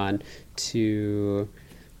move on to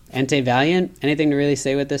Entei Valiant. Anything to really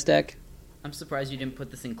say with this deck? I'm surprised you didn't put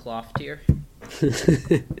this in Klawf tier.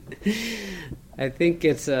 I think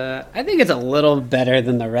it's a little better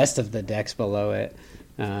than the rest of the decks below it.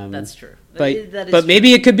 That's true. But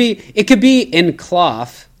maybe it could be in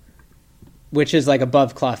Klawf, which is like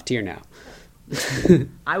above Klawf tier now.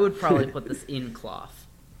 I would probably put this in Klawf.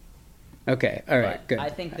 Okay, all right, good. I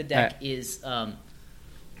think the deck is. I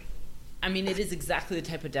mean, it is exactly the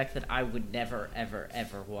type of deck that I would never, ever,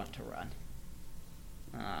 ever want to run.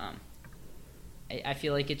 I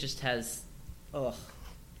feel like it just has. Ugh.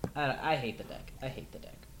 I hate the deck. I hate it.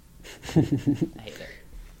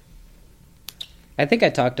 I think I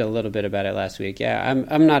talked a little bit about it last week. Yeah,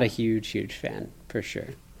 I'm not a huge fan for sure.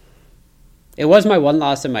 It was my one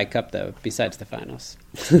loss in my cup, though, besides the finals.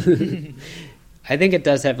 I think it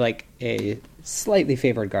does have, like, a slightly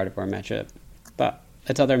favored Gardevoir matchup, but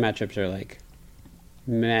its other matchups are, like,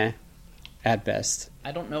 meh at best.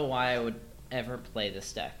 I don't know why I would ever play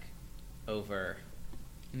this deck over,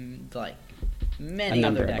 like, many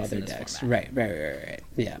other decks in this format. Right.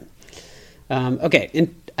 Yeah. Okay,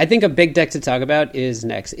 and I think a big deck to talk about is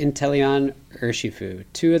next. Inteleon, Urshifu.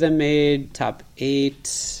 Two of them made top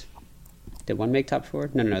 8. Did one make top 4?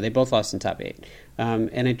 No. They both lost in top 8.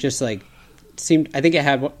 And it just, like, seemed... I think it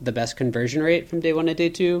had the best conversion rate from day 1 to day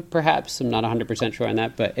 2, perhaps. I'm not 100% sure on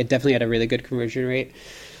that, but it definitely had a really good conversion rate.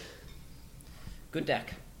 Good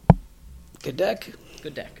deck. Good deck.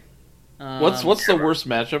 What's the worst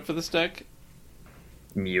matchup for this deck?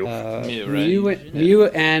 Mew. Mew, right? Mew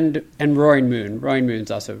and Roaring Moon. Roaring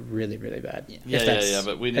Moon's also really, really bad. Yeah,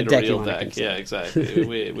 but we need a real deck. Yeah, exactly.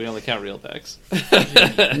 we only count real decks.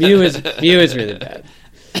 Mew is really bad.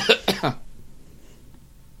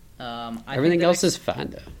 Everything else is fine,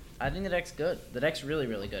 though. I think the deck's good. The deck's really,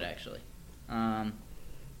 really good, actually. I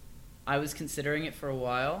was considering it for a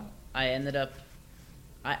while. I ended up...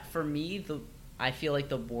 for me, I feel like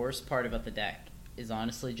the worst part about the deck is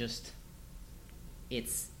honestly just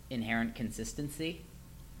its inherent consistency.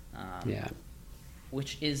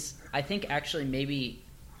 Which is, I think, actually maybe...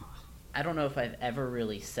 I don't know if I've ever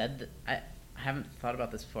really said that... I haven't thought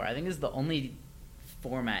about this before. I think this is the only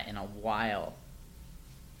format in a while...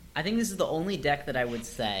 I think this is the only deck that I would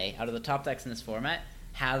say, out of the top decks in this format,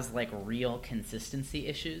 has, like, real consistency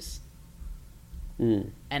issues.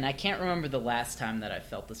 And I can't remember the last time that I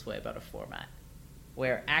felt this way about a format,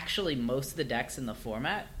 where actually most of the decks in the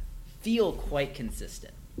format feel quite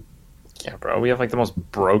consistent. Yeah, bro, we have, like, the most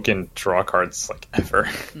broken draw cards, like, ever.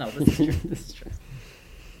 No, this is true.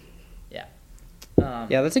 Yeah.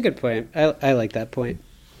 Yeah, that's a good point. I like that point.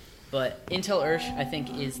 But Intel Ursh, I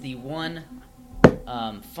think, is the one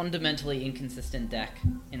fundamentally inconsistent deck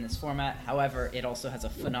in this format. However, it also has a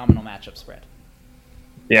phenomenal matchup spread.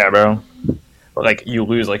 Yeah, bro. But, like, you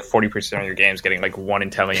lose, like, 40% of your games getting, like, one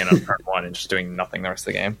Inteleon on turn 1 and just doing nothing the rest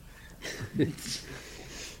of the game.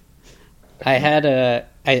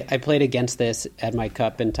 I played against this at my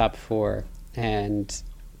cup in top 4, and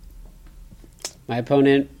my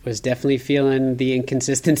opponent was definitely feeling the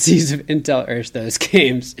inconsistencies of Intel Ursh those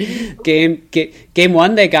games. Game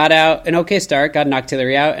 1, they got out an okay start, got an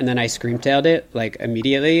Octillery out, and then I scream-tailed it, like,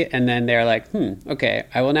 immediately, and then they're like, okay,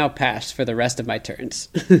 I will now pass for the rest of my turns.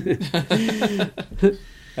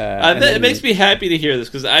 It makes me happy to hear this,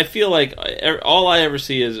 because I feel like all I ever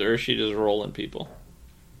see is Urshi just rolling people.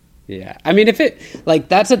 Yeah, I mean, that's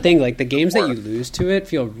the thing, like, the games that you lose to it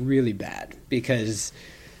feel really bad, because...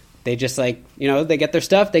 They just, like, they get their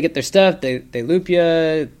stuff, they loop you,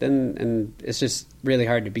 and it's just really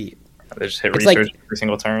hard to beat. They just hit research every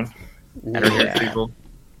single turn.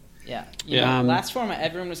 Yeah. Last format,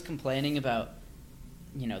 everyone was complaining about,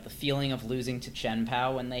 the feeling of losing to Chen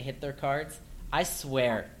Pao when they hit their cards. I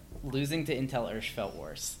swear, losing to Intel Ursh felt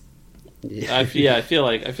worse. I feel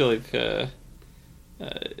like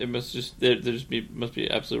it must just must be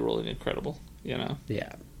absolutely rolling incredible. Yeah,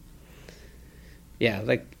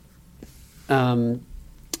 like.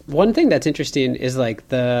 One thing that's interesting is, like,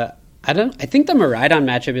 I think the Miraidon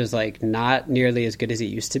matchup is, like, not nearly as good as it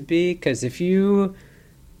used to be, because if you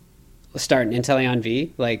start an Inteleon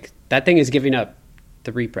V, like, that thing is giving up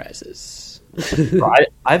 3 prizes.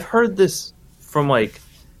 I've heard this from, like,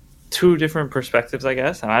 2 different perspectives, I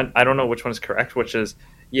guess, and I don't know which one is correct, which is,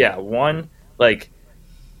 one, like,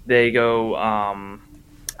 they go,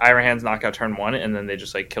 Iron Hands knock out turn 1, and then they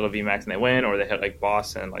just, like, kill a VMAX and they win, or they hit, like,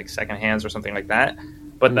 boss and, like, second hands or something like that.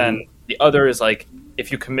 But then the other is, like,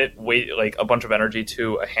 if you commit like a bunch of energy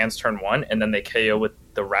to a hands turn 1, and then they KO with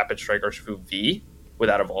the Rapid Strike Urshifu V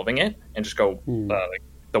without evolving it, and just go like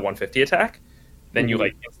the 150 attack, then you,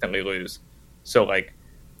 like, instantly lose. So, like,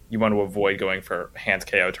 you want to avoid going for hands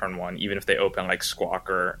KO turn 1, even if they open, like, Squawk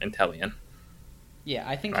or Inteleon. Yeah,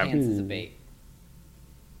 I think hands is a bait.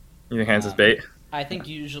 You think hands is bait? I think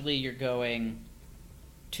usually you're going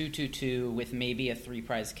 2/2/2 with maybe a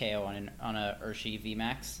 3-prize KO on a Urshi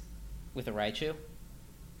VMAX with a Raichu.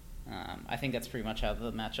 I think that's pretty much how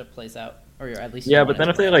the matchup plays out, or at least. Yeah, but then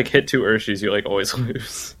if they, like, hit 2 Urshis, you, like, always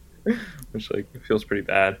lose, which, like, feels pretty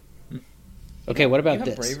bad. Okay, what about you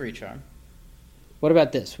have this? Bravery Charm. What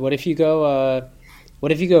about this? What if you go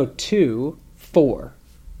 2-4?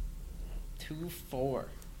 2-4.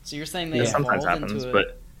 So you're saying they Yeah, sometimes evolve happens, into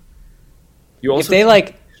but you also if they,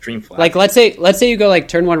 like, stream flash. like, let's say you go, like,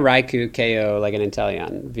 turn 1 Raikou KO, like, an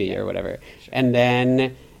Inteleon V or whatever, and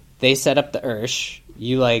then they set up the Ursh,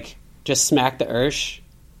 you, like, just smack the Ursh,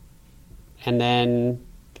 and then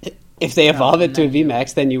if they evolve it to a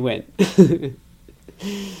VMAX, then you win.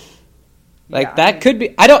 That could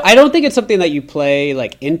be. I don't think it's something that you play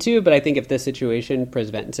like into, but I think if this situation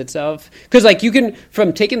presents itself, because like you can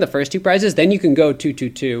from taking the first 2 prizes, then you can go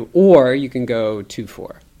 2-2-2, or you can go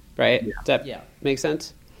 2-4, right? Yeah. Does that make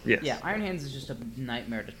sense? Yes. Yeah, Iron Hands is just a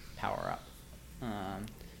nightmare to power up.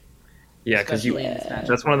 Because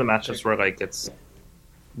that's one of the matchups where like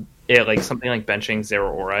like something like benching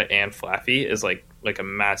Zero Aura and Flaffy is like a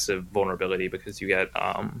massive vulnerability because you get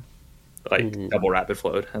double rapid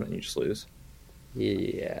float and then you just lose.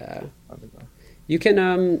 Yeah. You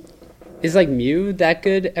can is like Mew that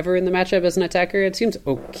good ever in the matchup as an attacker? It seems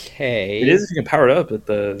okay. It is if you can power it up, but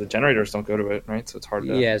the generators don't go to it, right? So it's hard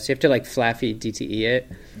to... Yeah, so you have to like Flaffy DTE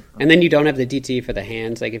it. And then you don't have the DTE for the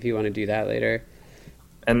hands, like if you want to do that later.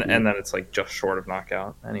 And then it's like just short of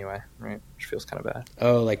knockout anyway, right? Which feels kind of bad.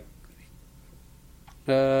 Oh, like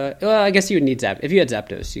well, I guess you would need Zap. If you had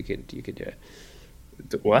Zapdos, you could do it.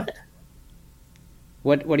 What?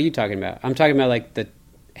 What are you talking about? I'm talking about like the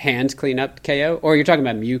hands clean up KO, or you're talking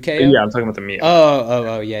about Mew KO? Yeah, I'm talking about the Mew.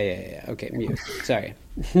 Oh, yeah. Okay, Mew. Sorry.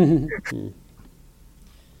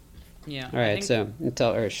 Yeah. All right, so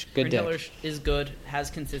Intel Ursh, good deck. Intel Ursh is good, has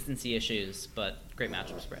consistency issues, but great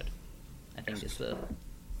matchup spread. I think is the.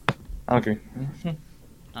 I agree.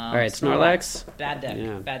 All right, Snorlax. Bad deck.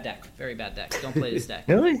 Yeah. Bad deck. Very bad deck. Don't play this deck.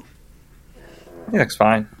 Really? The deck's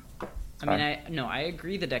fine. I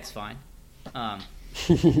agree the deck's fine.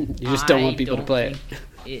 You just don't want people to play it.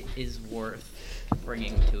 It is worth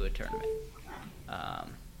bringing to a tournament.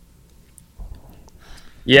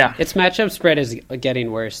 Yeah. Its matchup spread is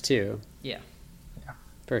getting worse too. Yeah.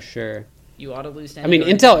 For sure. You ought to lose to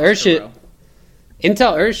Intel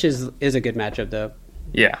Ursh is a good matchup though.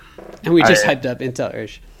 Yeah. And we just hyped up Intel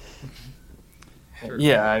Ursh.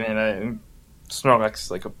 Yeah, Snorlax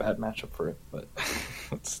is like a bad matchup for it, but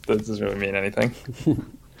that doesn't really mean anything.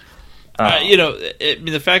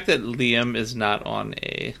 The fact that Liam is not on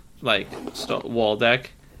a wall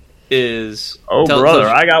deck is brother,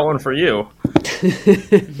 I got one for you.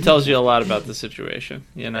 Tells you a lot about the situation.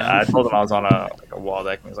 You know, I told him I was on a wall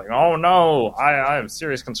deck, and he's like, "Oh no, I have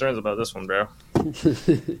serious concerns about this one, bro."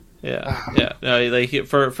 Yeah. No,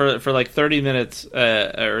 for like 30 minutes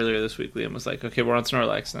earlier this week, Liam was like, "Okay, we're on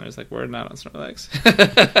Snorlax," and I was like, "We're not on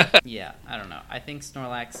Snorlax." Yeah, I don't know. I think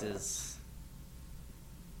Snorlax is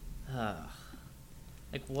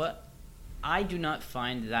what. I do not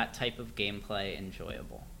find that type of gameplay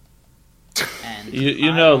enjoyable. And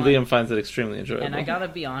Liam finds it extremely enjoyable. And I gotta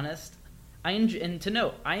be honest, I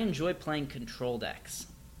enjoy playing control decks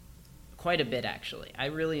quite a bit, actually. I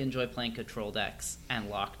really enjoy playing control decks and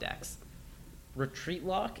lock decks. Retreat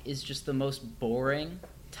lock is just the most boring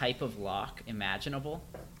type of lock imaginable,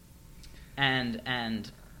 and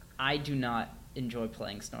I do not enjoy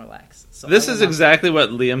playing Snorlax. So this is exactly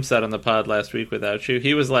what Liam said on the pod last week without you.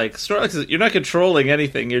 He was like, Snorlax, you're not controlling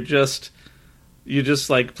anything. You just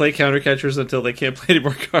like play counter catchers until they can't play any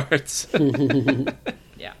more cards.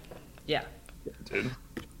 Yeah. Dude.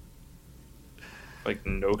 Like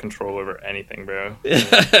no control over anything, bro.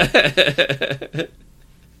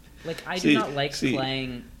 Like I do not like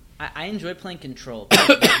playing. I enjoy playing control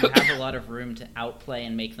because you have a lot of room to outplay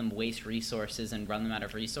and make them waste resources and run them out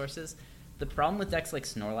of resources. The problem with decks like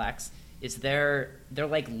Snorlax is they're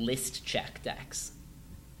like list check decks.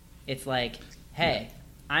 It's like, hey,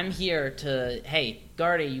 I'm here to. Hey,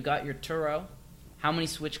 Gardy, you got your Turo. How many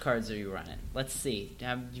switch cards are you running? Let's see.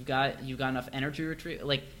 You got enough energy retrieval?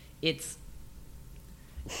 Like it's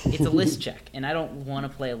a list check, and I don't want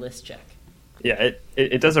to play a list check. Yeah,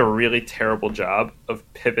 it does a really terrible job of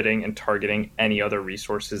pivoting and targeting any other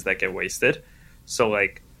resources that get wasted. So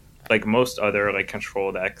like most other like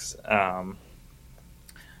control decks are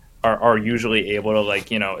usually able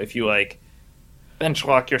to if you like bench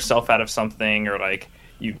lock yourself out of something or like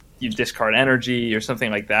you discard energy or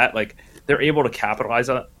something like that, like they're able to capitalize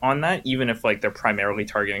on that even if like they're primarily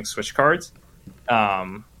targeting switch cards.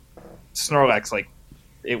 Snorlax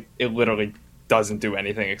it literally doesn't do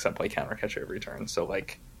anything except play counter catcher every turn. So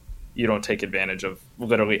like you don't take advantage of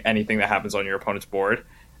literally anything that happens on your opponent's board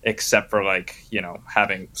except for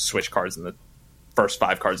having switch cards in the first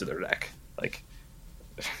 5 cards of their deck. Like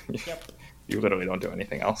you literally don't do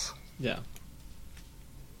anything else. Yeah.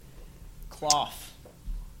 Klawf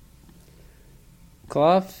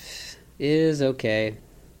is okay.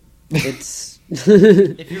 It's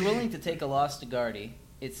if you're willing to take a loss to Gardy,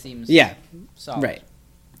 it seems solid. Right.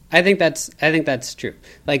 I think that's true.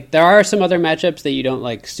 Like there are some other matchups that you don't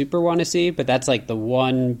like super want to see, but that's like the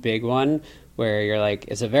one big one where you're like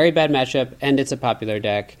it's a very bad matchup and it's a popular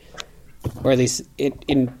deck. or at least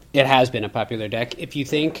it has been a popular deck. If you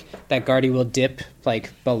think that Gardy will dip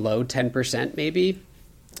like below 10%, maybe,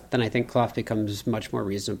 then I think Klawf becomes much more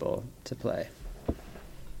reasonable to play.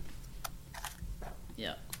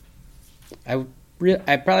 Yeah. I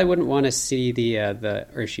probably wouldn't want to see the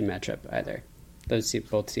Urshi matchup either. Those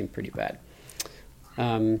both seem pretty bad.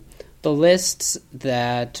 The list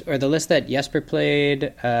that Jesper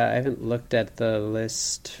played, I haven't looked at the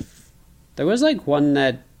list. There was like one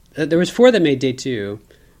that there was 4 that made day 2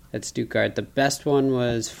 at Stuttgart. The best one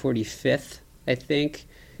was 45th, I think.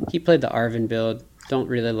 He played the Arvin build. Don't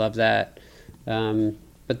really love that.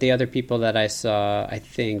 But the other people that I saw, I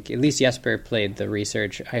think, at least Jesper played the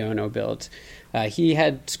Research Iono build. He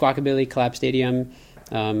had Squawkabilly Collapse Stadium,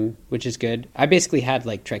 which is good. I basically had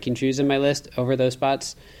like trekking shoes in my list over those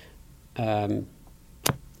spots.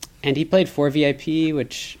 And he played 4 VIP,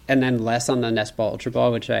 and then less on the Nest Ball Ultra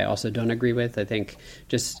Ball, which I also don't agree with. I think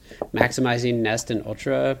just maximizing Nest and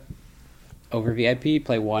Ultra over VIP,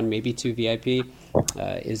 play 1, maybe 2 VIP,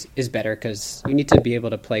 is better because you need to be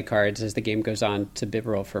able to play cards as the game goes on to bib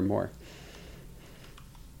roll for more.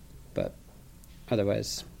 But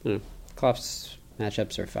otherwise, Klawf's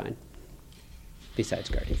matchups are fine. Besides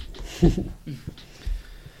Gardy.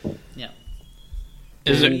 Yeah.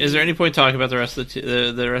 Is there any point talking about the rest of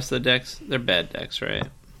the rest of the decks? They're bad decks, right?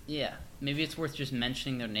 Yeah. Maybe it's worth just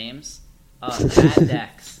mentioning their names. Bad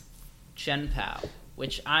decks. Chen Pao,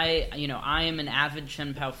 which I am an avid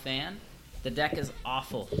Chen Pao fan. The deck is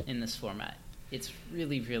awful in this format. It's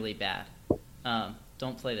really, really bad.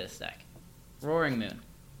 Don't play this deck. Roaring Moon,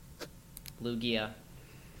 Lugia,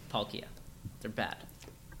 Palkia. They're bad.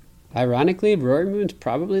 Ironically, Roaring Moon's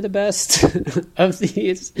probably the best of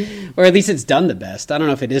these. Or at least it's done the best. I don't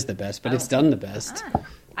know if it is the best, but it's done the best.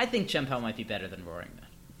 I think Chen Pao might be better than Roaring Moon.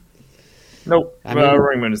 Nope.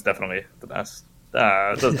 Roaring Moon is definitely the best.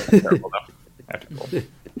 It doesn't look terrible,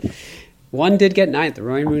 though. One did get 9th. The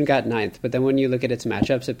Roaring Moon got 9th. But then when you look at its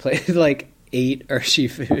matchups, it played like 8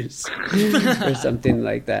 Urshifus or something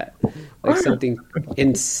like that. Like something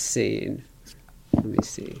insane. Let me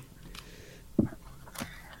see.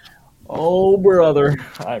 Oh, brother.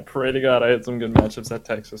 I pray to God I had some good matchups at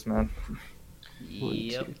Texas, man. 1,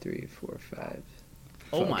 2, 3, 4, 5.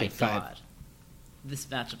 Oh my 5. God. This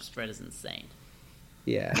matchup spread is insane.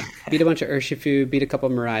 Yeah. Beat a bunch of Urshifu, beat a couple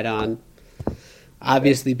Miraidon.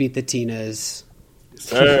 Obviously beat the Tinas.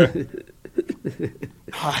 Sir.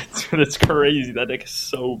 God, dude, it's crazy. That deck is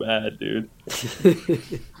so bad, dude.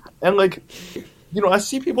 And, like, I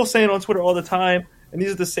see people saying on Twitter all the time, and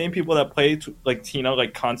these are the same people that play, like, Tina,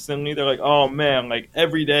 like, constantly. They're like, oh, man, like,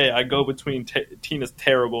 every day I go between Tina's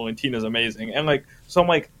terrible and Tina's amazing. And, like, so I'm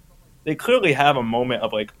like, they clearly have a moment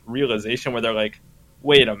of, like, realization where they're like,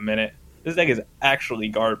 wait a minute, this deck is actually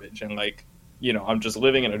garbage. And, like, I'm just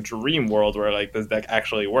living in a dream world where, like, this deck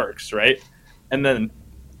actually works, right? And then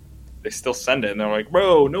they still send it, and they're like,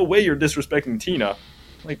 bro, no way you're disrespecting Tina.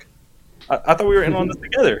 Like, I thought we were in on this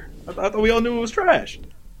together. I thought we all knew it was trash.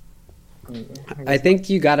 I think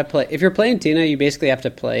you got to play. If you're playing Tina, you basically have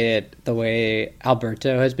to play it the way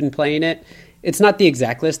Alberto has been playing it. It's not the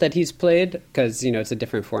exact list that he's played because it's a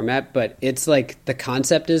different format, but it's like the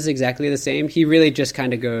concept is exactly the same. He really just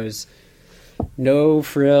kind of goes no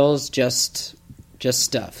frills, just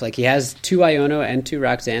stuff. Like he has 2 Iono and 2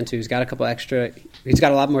 Roxanne, so he's got a couple extra. He's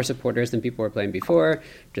got a lot more supporters than people were playing before.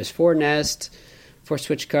 Just 4 Nest, 4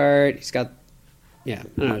 Switch Card. He's got. Yeah,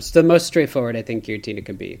 I don't know. It's the most straightforward I think your Tina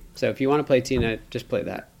can be. So if you want to play Tina, just play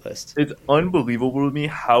that list. It's unbelievable to me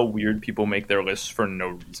how weird people make their lists for no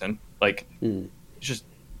reason. Like, it's just,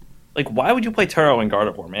 like, why would you play Turo and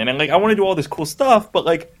Gardevoir, man? And, like, I want to do all this cool stuff, but,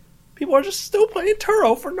 like, people are just still playing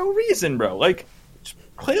Turo for no reason, bro. Like, just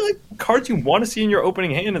play, like, cards you want to see in your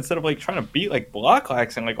opening hand instead of, like, trying to beat, like,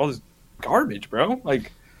 Blocklax and, like, all this garbage, bro.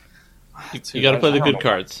 Like, you got to play the good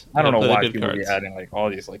cards. I don't know why people are adding like all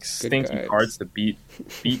these like stinky cards to beat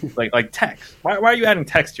like text. Why are you adding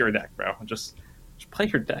text to your deck, bro? Just play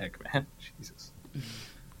your deck, man. Jesus.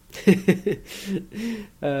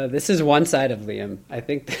 This is one side of Liam. I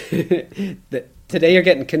think that today you're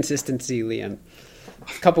getting consistency, Liam.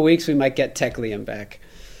 A couple weeks we might get Tech Liam back.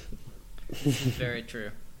 Very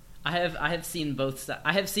true. I have seen both.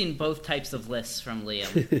 I have seen both types of lists from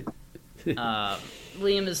Liam.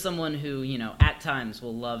 Liam is someone who, at times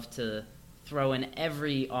will love to throw in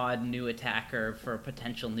every odd new attacker for a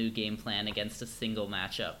potential new game plan against a single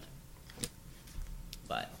matchup.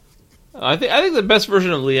 But I think the best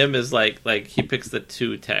version of Liam is like he picks the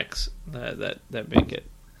 2 techs that make it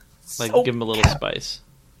give him a little spice.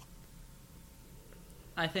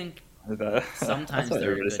 I think Sometimes that's what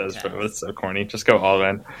everybody says, bro. It's so corny. Just go all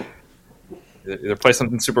in. Either play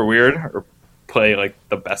something super weird or play like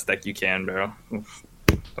the best deck you can, bro. Oof.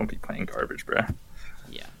 Don't be playing garbage, bro.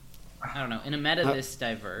 Yeah. I don't know. In a meta this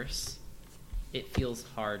diverse, it feels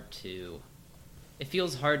hard to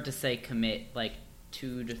say commit like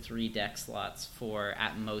 2 to 3 deck slots for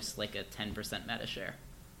at most like a 10% meta share.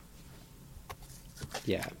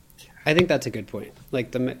 Yeah, I think that's a good point.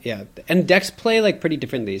 Like and decks play like pretty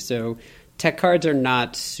differently. So tech cards are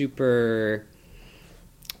not super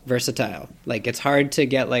versatile. Like it's hard to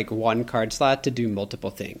get like one card slot to do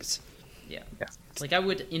multiple things. Yeah. Like I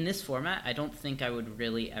would in this format, I don't think I would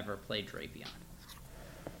really ever play Drapion.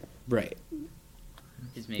 Right.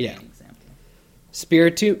 Is maybe an example.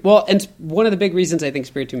 Spiritomb. Well, and one of the big reasons I think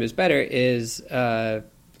Spiritomb is better is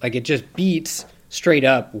like it just beats straight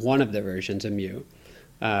up one of the versions of Mew,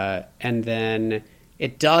 and then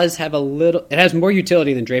it does have it has more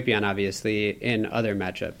utility than Drapion, obviously, in other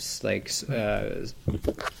matchups. Like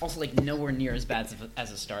also like nowhere near as bad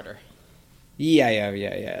as a starter.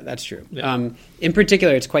 Yeah. That's true. Yeah. In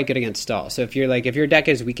particular, it's quite good against Stall. So if your deck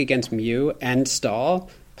is weak against Mew and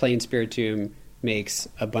Stall, playing Spiritomb makes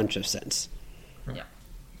a bunch of sense. Yeah.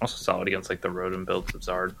 Also solid against like the Rotom builds of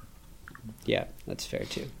Zard. Yeah, that's fair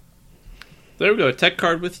too. There we go. A tech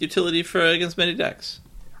card with utility for against many decks.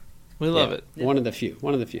 We love it. One of the few.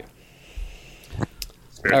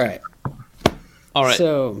 Spiritomb. All right.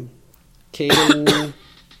 So, Caden,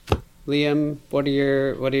 Liam, what are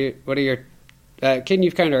your Caden,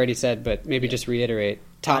 you've kind of already said, but maybe just reiterate.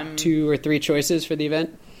 Top 2 or 3 choices for the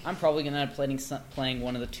event? I'm probably going to end up playing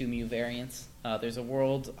one of the 2 Mew variants. There's a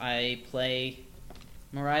world I play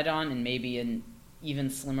Miraidon, and maybe an even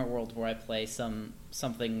slimmer world where I play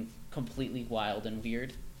something completely wild and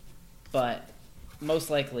weird. But most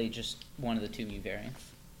likely just one of the 2 Mew variants.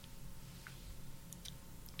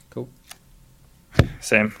 Cool.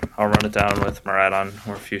 Same. I'll run it down with Miraidon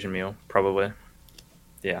or Fusion Mew, probably.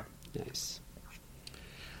 Yeah. Nice.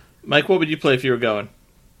 Mike, what would you play if you were going?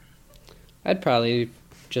 I'd probably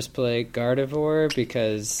just play Gardevoir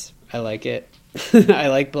because I like it. I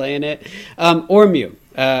like playing it. Or Mew.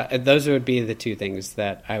 Those would be the 2 things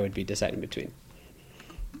that I would be deciding between.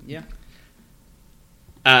 Yeah.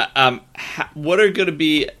 What are going to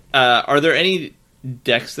be... are there any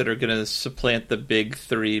decks that are going to supplant the big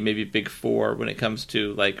 3, maybe big 4, when it comes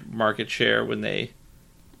to like market share when they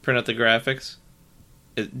print out the graphics?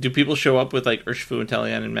 Do people show up with like Urshifu and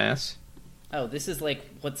Teleon in mass? Oh, this is like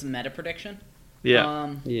what's meta prediction?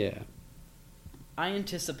 Yeah. Yeah. I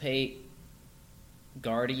anticipate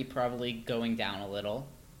Gardy probably going down a little.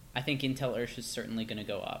 I think Intel Ursh is certainly going to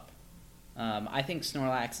go up. I think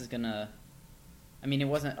Snorlax is going to... I mean, it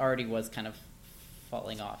was kind of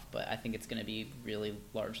falling off, but I think it's going to be really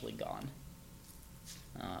largely gone.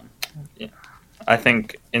 Yeah. I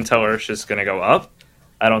think Intel Ursh is going to go up.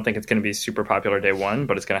 I don't think it's going to be super popular day 1,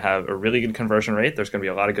 but it's going to have a really good conversion rate. There's going to be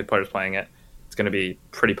a lot of good players playing it. It's going to be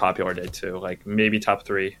pretty popular day 2, like maybe top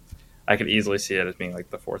 3. I could easily see it as being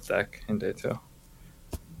like the 4th deck in day 2.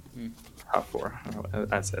 Top 4.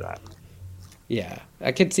 I'd say that. Yeah,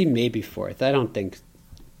 I could see maybe 4th. I don't think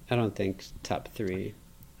top 3.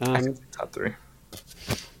 I could see top 3.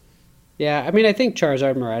 Yeah, I mean, I think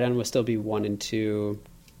Charizard Miraidon will still be 1 and 2.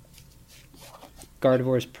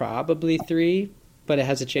 Gardevoir's probably 3, but it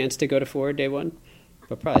has a chance to go to 4 day 1.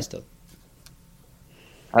 But probably still.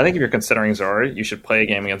 I think if you're considering Zard, you should play a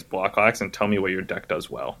game against Blocklax and tell me what your deck does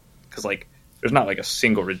well. Because like, there's not like a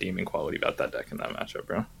single redeeming quality about that deck in that matchup,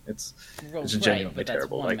 bro. It's genuinely but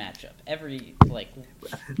terrible. That's one like, matchup. Every like.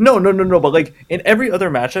 No. But like in every other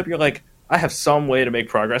matchup, you're like, I have some way to make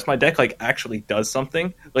progress. My deck like actually does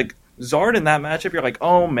something. Like Zard in that matchup, you're like,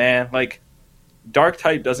 oh man, like Dark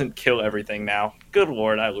type doesn't kill everything now. Good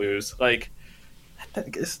lord, I lose. Like that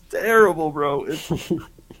deck is terrible, bro.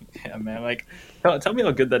 Yeah, man. Like tell me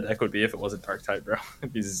how good that deck would be if it wasn't Dark type, bro.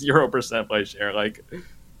 It'd be 0% play share. Like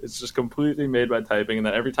it's just completely made by typing, and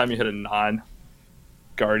then every time you hit a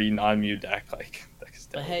non-Gardy, non-Mew deck, like that is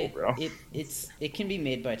terrible, hey, bro. It can be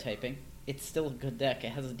made by typing. It's still a good deck.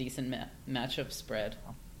 It has a decent matchup spread.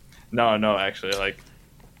 No, actually, like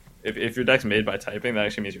if your deck's made by typing, that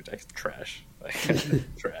actually means your deck's trash. Like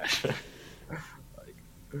trash. Like,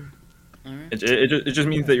 all right. it just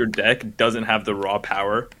means that your deck doesn't have the raw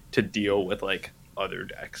power to deal with like other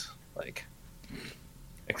decks, like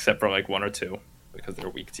except for like 1 or 2 because they're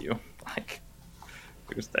weak to you. Like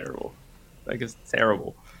it's terrible. Like it's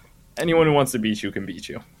terrible. Anyone who wants to beat you can beat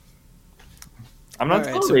you. I'm not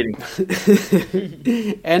tolerating.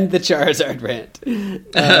 And the Charizard rant.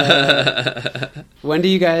 When do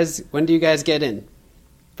you guys get in?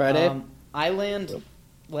 Friday? I land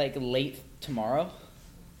like late tomorrow.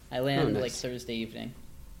 I land nice. like Thursday evening.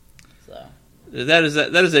 So That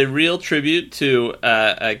is a real tribute to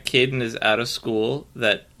Caden is out of school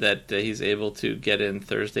that he's able to get in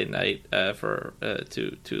Thursday night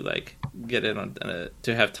to like get in on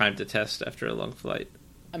to have time to test after a long flight.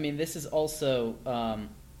 I mean, this is also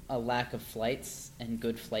a lack of flights and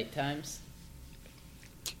good flight times,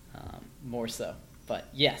 more so. But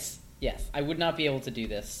yes, I would not be able to do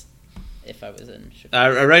this if I was in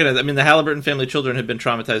Chicago. I recognize. I mean, the Halliburton family children have been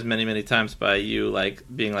traumatized many, many times by you, like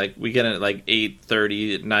being like, we get in at like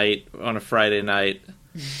 8:30 at night on a Friday night.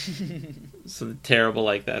 Something terrible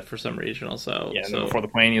like that for some regional. So yeah, and then before the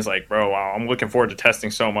plane, he's like, "Bro, wow, I'm looking forward to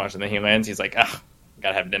testing so much." And then he lands, he's like,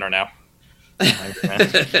 gotta have dinner now."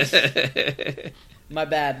 My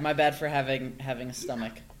bad for having a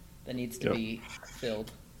stomach that needs to be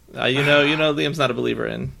filled. You know, Liam's not a believer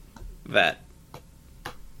in that.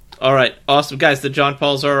 All right, awesome, guys. The John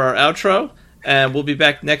Pauls are our outro, and we'll be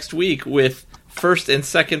back next week with first and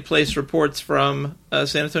second place reports from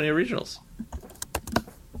San Antonio Regionals.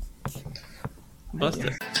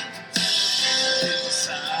 Busted.